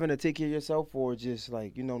having to take care of yourself or just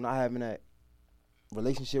like, you know, not having that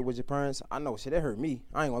relationship with your parents, I know shit, that hurt me.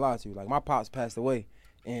 I ain't gonna lie to you. Like my pops passed away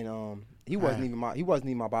and he wasn't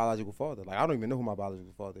even my biological father. Like I don't even know who my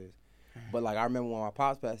biological father is. But like I remember when my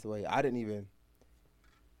pops passed away, I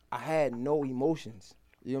had no emotions.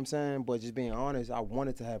 You know what I'm saying? But just being honest, I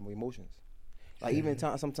wanted to have emotions. Like even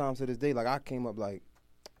sometimes to this day, like I came up like,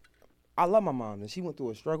 I love my mom and she went through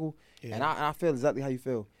a struggle and I feel exactly how you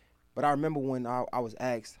feel. But I remember when I was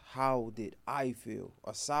asked, how did I feel?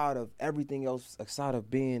 Aside of everything else, aside of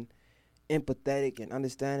being empathetic and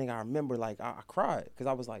understanding, I remember like I cried because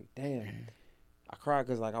I was like, damn. I cried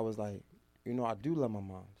because like I was like, you know, I do love my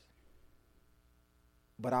moms.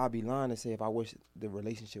 But I'd be lying to say if I wish the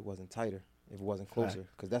relationship wasn't tighter, if it wasn't closer,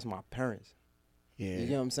 because that's my parents. Yeah. You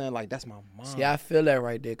know what I'm saying? Like, that's my mom. See, I feel that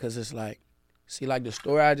right there because it's like, see, like the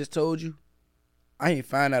story I just told you, I ain't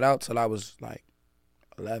find that out till I was like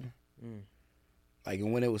 11. Like,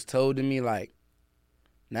 and when it was told to me, like,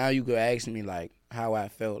 now you could ask me, like, how I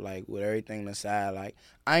felt, like, with everything aside. Like,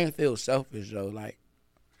 I ain't feel selfish, though. Like,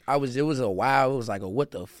 it was a while. It was like a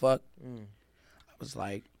what the fuck. I was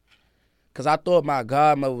like, because I thought my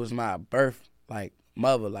godmother was my birth, like,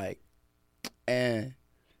 mother, like, and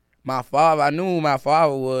my father, I knew who my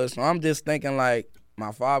father was, so I'm just thinking, like,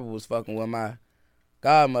 my father was fucking with my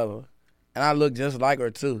godmother, and I look just like her,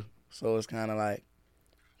 too. So it's kind of like,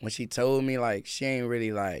 when she told me, like, she ain't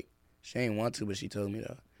want to, but she told me,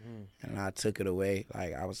 though. And I took it away.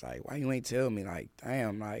 Like, I was like, why you ain't tell me? Like,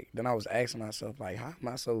 damn, like, then I was asking myself, like, how am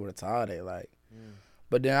I so retarded? Like,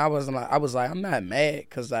 but then I was like, I'm not mad,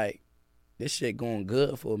 because, like, this shit going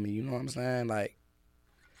good for me, you know what I'm saying? Like,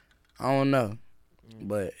 I don't know.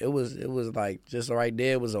 But it was like, just right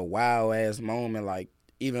there, it was a wild-ass moment, like,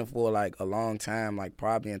 even for, like, a long time, like,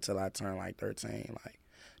 probably until I turned, like, 13. Like,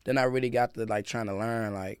 then I really got to, like, trying to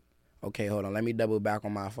learn, like, okay, hold on, let me double back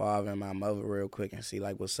on my father and my mother real quick and see,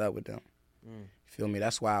 like, what's up with them. You feel me?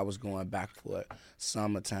 That's why I was going back for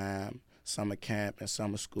summertime, summer camp, and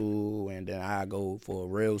summer school, and then I go for a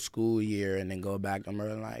real school year and then go back to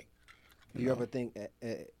Marr, like. Do you ever think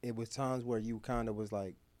it was times where you kind of was,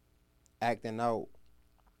 like, acting out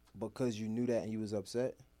because you knew that and you was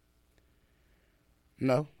upset?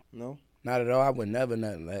 No. No? Not at all. I would never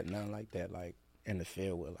let nothing like that, like,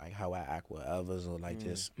 interfere with, like, how I act with others or, like,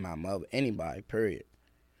 just my mother, anybody, period.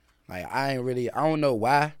 Like, I don't know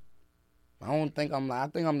why. I think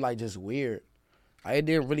I'm, like, just weird. Like, it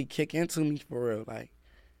didn't really kick into me for real. Like,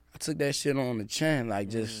 I took that shit on the chin, like,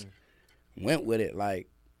 just went with it, like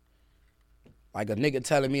a nigga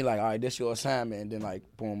telling me, like, all right, this your assignment, and then, like,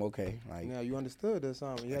 boom, okay. Like, yeah, you understood the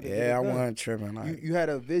assignment. You had to yeah, I wasn't tripping. Like, you had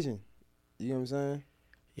a vision. You know what I'm saying?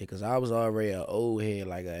 Yeah, because I was already an old head,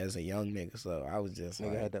 like, as a young nigga, so I was just,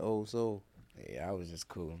 nigga like, had the old soul. Yeah, I was just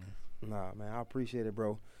cool, man. Nah, man, I appreciate it,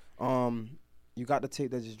 bro. You You got the tape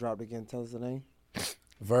that just dropped again. Tell us the name.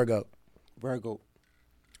 Virgo. Virgo.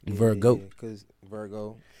 Virgo. Yeah, cause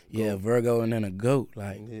Virgo. Yeah, Virgo and then a goat.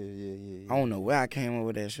 Like, Yeah. I don't know where I came up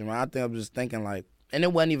with that shit, man. I think I'm just thinking, like, and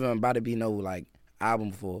it wasn't even about to be no, like,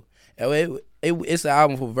 album for, it's an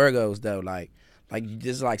album for Virgos, though. Like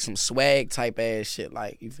just, like, some swag type ass shit.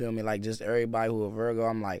 Like, you feel me? Like, just everybody who a Virgo,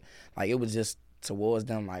 I'm like, it was just towards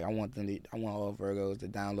them. Like, I want all Virgos to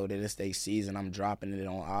download it. It's their season. I'm dropping it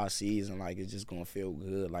on our season. Like, it's just going to feel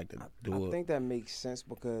good, like, to do it. I think that makes sense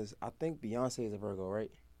because I think Beyonce is a Virgo, right?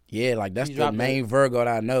 Yeah, like, that's the main Virgo that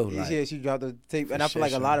I know. Like, yeah, she dropped the tape. And I feel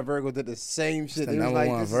like a lot of Virgos did the same shit. They was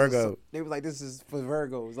like, Virgo. They was like, this is for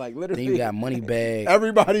Virgos. Like, literally. Then you got Moneybagg.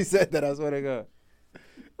 Everybody said that, I swear to God.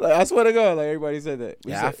 Like, I swear to God, like, everybody said that.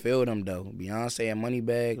 I feel them, though. Beyonce and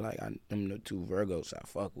Moneybagg, like, them the two Virgos I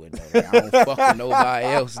fuck with, though. Like, I don't fuck with nobody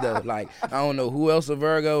else, though. Like, I don't know who else a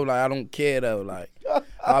Virgo. Like, I don't care, though. Like,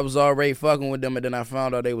 I was already fucking with them, and then I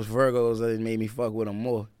found out they was Virgos, and it made me fuck with them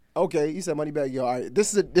more. Okay, you said Moneybagg. Yo, all right.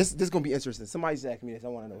 This is gonna be interesting. Somebody's asking me this. I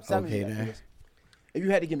want to know. Okay, man. If you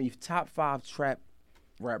had to give me top 5 trap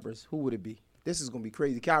rappers, who would it be? This is gonna be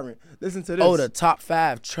crazy. Kyron, listen to this. Oh, the top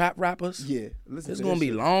 5 trap rappers? Yeah, listen. It's gonna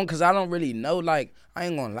be long because I don't really know. Like, I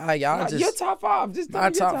ain't gonna lie, y'all. Just your top 5. Just tell my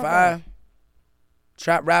me your top 5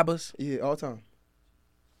 trap rappers. Yeah, all time.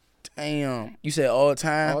 Damn, you said all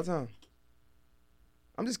time. All time.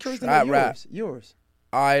 I'm just curious Trap to know rap. yours.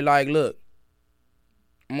 All right, like, look.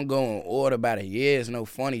 I'm gonna go in order by the years. No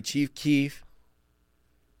funny. Chief Keef.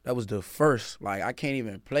 That was the first. Like, I can't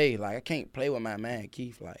even play. Like, I can't play with my man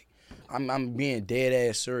Keef. Like, I'm being dead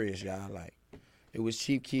ass serious, y'all. Like, it was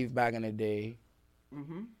Chief Keef back in the day.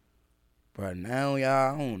 Mm-hmm. But now,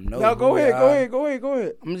 y'all, I don't know. Now go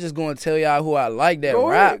ahead. I'm just gonna tell y'all who I like that go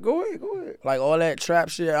rap. Ahead, go ahead. Like, all that trap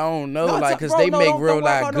shit, I don't know. No, like, cause they make real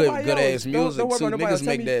like good ass music don't too. Niggas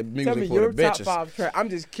make that music for the bitches. Top 5 trap. I'm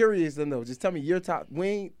just curious to know. Just tell me your top. We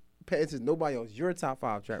ain't paying attention to nobody else. Your top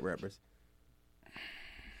 5 trap rappers.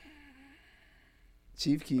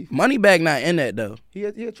 Chief Keef. Moneybagg not in that though. He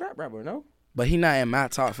a trap rapper, no? But he not in my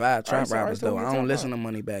top 5 trap rappers so though. I don't listen to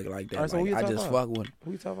Moneybagg like that. So like, I just fuck with him.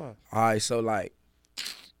 Who you top 5? All right, so like,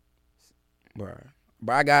 bro,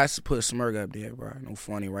 I got to put Smirk up there, bro. No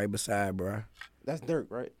funny, right beside, bro. That's Dirk,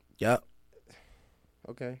 right? Yup.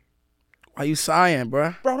 Okay. Why you sighing,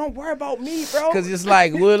 bro? Bro, don't worry about me, bro. Cause it's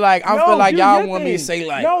like I feel like y'all want me to say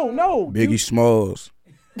like Biggie Smalls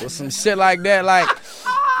or some shit like that. Like,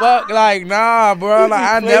 fuck, like, nah, bro. Like,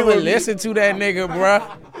 I never listened to that nigga,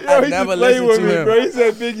 bro. I never listened to him. Bro. He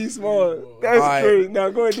said Biggie Smalls. That's crazy. Now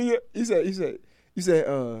go ahead. You said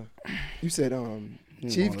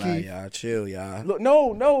Chief Keef. Y'all chill, y'all. Look,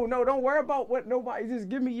 no. Don't worry about what nobody. Just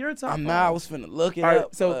give me your top. I was finna look it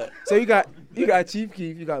up. So you got Chief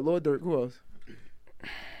Keef. You got Lil Durk. Who else?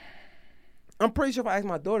 I'm pretty sure if I ask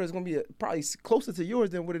my daughter, it's gonna be probably closer to yours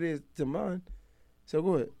than what it is to mine. So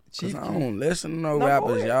go ahead. Chief Keef. I don't listen to no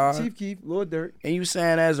rappers, y'all. Chief Keef, Lil Durk. And you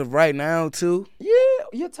saying as of right now too? Yeah,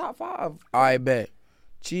 your top 5. All right, bet.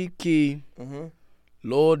 Chief Keef,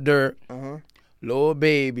 Lil Durk, Lil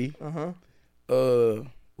Baby. Who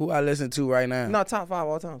I listen to right now? No, top 5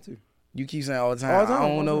 all time too. You keep saying all time. I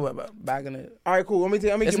don't know about back in the. All right, cool. Let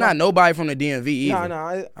me it's not nobody from the DMV either.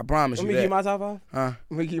 Nah. I promise you that. Let me give my top 5. Huh?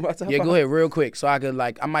 Let me give my top 5. Yeah, go ahead real quick so I could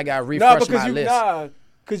I might gotta refresh my list.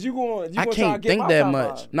 Cause you going. I can't think that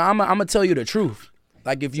much. No, I'm gonna tell you the truth.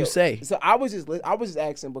 Like if you say. So I was just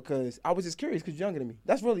asking because I was just curious because you're younger than me.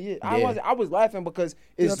 That's really it. Yeah. I was laughing because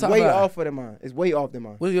it's way off of mine. It's way off than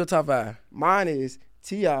mine. What's your top 5? Mine is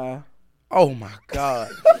T.I. Oh my God.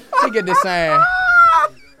 Look at this saying.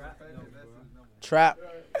 Trap.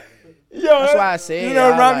 Yo, that's why I said. You know,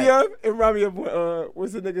 it remind me of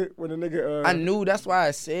what's the nigga when the nigga. I knew. That's why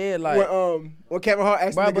I said like. When Kevin Hart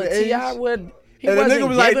asked the nigga the age. T.I. would. He and wasn't the nigga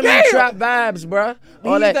was giving like, me trap vibes, bro.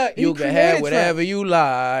 All that you can have whatever trap. you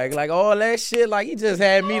like all that shit. Like he just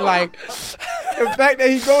had me like. The fact that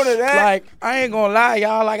he going to that, like I ain't gonna lie,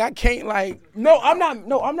 y'all. Like I can't like. No, I'm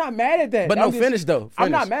not mad at that. But finish though. Finish.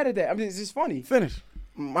 I'm not mad at that. I mean, it's just funny. Finish.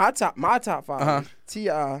 My top 5.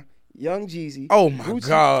 T.I., Young Jeezy. Oh my Gucci.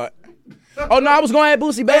 God. Oh no, I was gonna add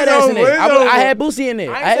Boosie Badass in there. I had Boosie in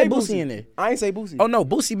there. I had Boosie in there. I ain't say Boosie. Oh no,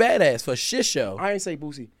 Boosie Badass for shit show. I ain't say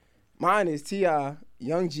Boosie. Mine is T.I.,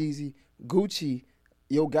 Young Jeezy, Gucci,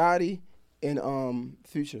 Yo Gotti, and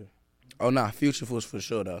Future. Oh nah, Future was for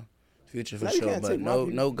sure though. Future for sure, but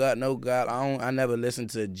no God. I never listened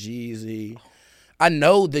to Jeezy. I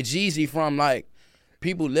know the Jeezy from like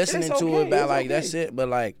people listening to it about like that's it, but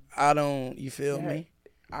like I don't. You feel me?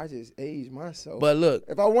 I just aged myself. But look,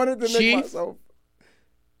 if I wanted to make myself,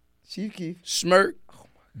 Chief Keef, Smirk,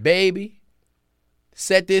 Baby,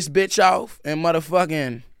 set this bitch off and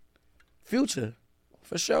motherfucking Future,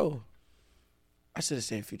 for sure. I should have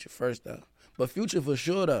said Future first though, but Future for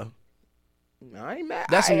sure though. I ain't mad.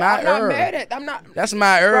 That's I'm my not era. mad at. I'm not. That's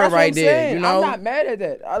my era That's what right I'm there. saying. You know, I'm not mad at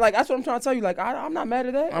that. That's what I'm trying to tell you. Like, I'm not mad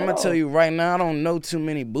at that. I'm gonna tell you right now, I don't know too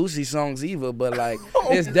many Boosie songs either, but like,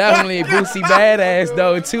 it's definitely Boosie badass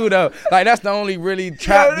though too though. Like that's the only really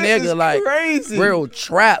trap nigga, like crazy. real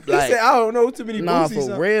trap. He Like said, I don't know too many nah, Boosie for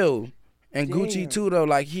songs. real. And Damn. Gucci too though,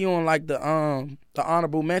 like he on like the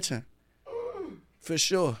honorable mention, for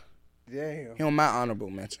sure. Damn, He on my honorable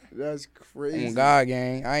mention. that's crazy. On God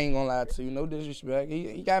gang, I ain't gonna lie to you, no disrespect.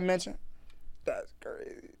 He got mentioned. That's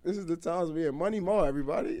crazy. This is the times we in Money Marr,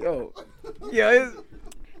 everybody. Yo, yeah.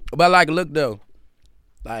 But like, look though,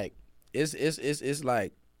 like it's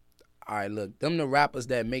like, all right, look, them the rappers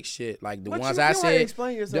that make shit like the But ones you I gotta said.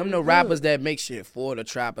 explain yourself. Them the You rappers good. that make shit for the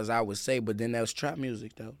trappers, I would say. But then that's trap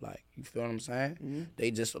music though. Like, you feel what I'm saying? Mm-hmm. They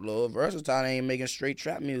just a little versatile. They ain't making straight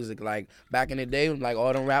trap music. Like back in the day, like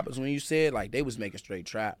all them rappers when you said like they was making straight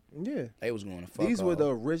trap. Yeah, They was going to fuck. these were the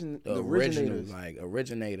off. original originals, originators.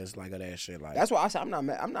 originators like of that shit. Like That's why I said I'm not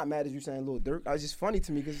mad. I'm not mad at you saying Lil Durk. It's just funny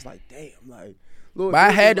to me because it's like, damn, like. Lil But I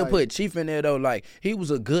Durk had is to like, put Chief in there though. Like he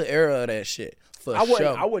was a good era of that shit for I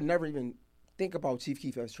sure. would never even think about Chief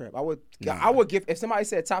Keef as trap. I would Nah. give if somebody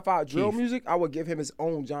said top 5 drill Keef. music, I would give him his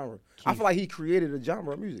own genre. I feel like he created a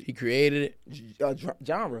genre of music. He created it.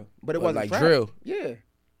 Genre, but it What, wasn't like trap. drill? Yeah,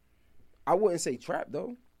 I wouldn't say trap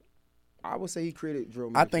though. I would say he created drill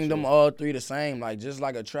music. I think for them sure. all three the same. Like just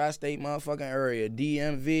like a tri-state motherfucking area.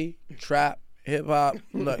 DMV, trap, hip hop,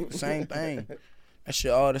 look, same thing. That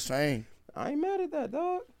shit all the same. I ain't mad at that,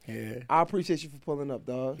 dog. Yeah. I appreciate you for pulling up,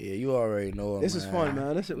 dog. Yeah, you already know it, This is fun,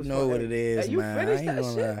 man. This shit was You know fun. what it is, Hey, you man. finished I ain't that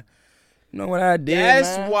gonna shit? lie. You know what I did,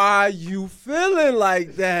 That's man? why you feeling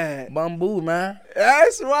like that. Bamboo, man.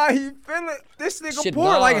 That's why he feeling. This nigga Shit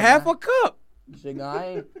poured like gone, half man. a cup. Shit, I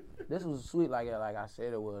ain't. This was sweet like I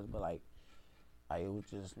said it was, but like it was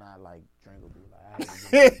just not like drinkable. Like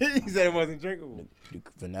I had to He said it wasn't drinkable. the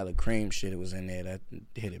vanilla cream shit that was in there that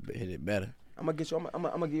hit it better. I'm gonna get you. I'm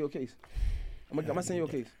gonna give you a case. I'm gonna send you a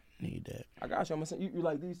case. Need that. I got you. I'm gonna send you. You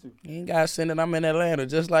like these two? You ain't gotta send it. I'm in Atlanta,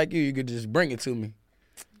 just like you. You could just bring it to me.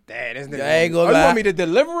 Dad, this nigga. I ain't gonna you lie. want me to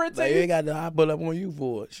deliver it to Like you you? ain't got to. I pull up on you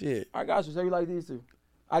for it. Shit. I got you. So you like these two?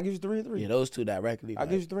 I give you 3 and 3. Yeah, those two directly. I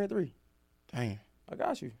give you 3 and 3. Damn. I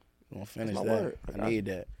got you. You gonna finish my that? word. I I got need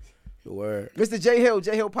that. Your word. Mr. J Hill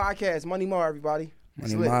Podcast, Money Marr, everybody.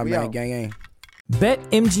 Money Slick, Marr, we man, out. gang.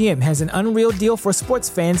 BetMGM has an unreal deal for sports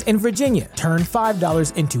fans in Virginia. Turn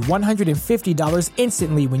 $5 into $150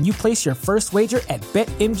 instantly when you place your first wager at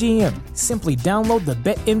BetMGM. Simply download the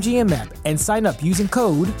BetMGM app and sign up using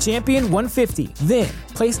code Champion150. Then,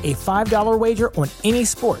 place a $5 wager on any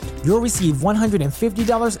sport. You'll receive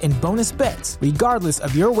 $150 in bonus bets, regardless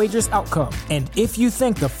of your wager's outcome. And if you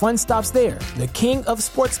think the fun stops there, the king of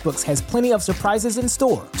sportsbooks has plenty of surprises in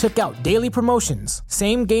store. Check out daily promotions,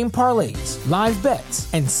 same-game parlays, live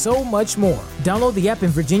bets, and so much more. Download the app in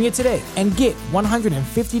Virginia today and get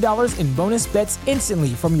 $150 in bonus bets instantly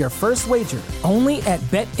from your first wager. Only at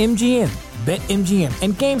BetMGM. BetMGM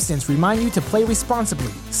and GameSense remind you to play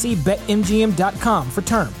responsibly. See BetMGM.com for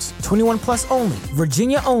terms. 21 plus only.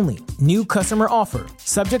 Virginia only. New customer offer.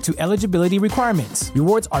 Subject to eligibility requirements.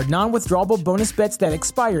 Rewards are non-withdrawable bonus bets that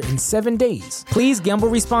expire in 7 days. Please gamble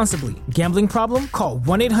responsibly. Gambling problem? Call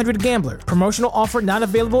 1-800-GAMBLER. Promotional offer not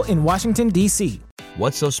available in Washington, D.C.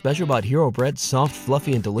 What's so special about Hero Bread's soft,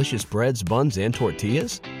 fluffy, and delicious breads, buns, and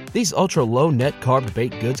tortillas? These ultra-low net-carb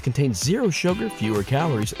baked goods contain zero sugar, fewer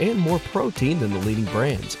calories, and more protein than the leading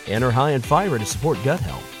brands, and are high in fiber to support gut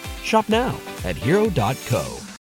health. Shop now at Hero.co.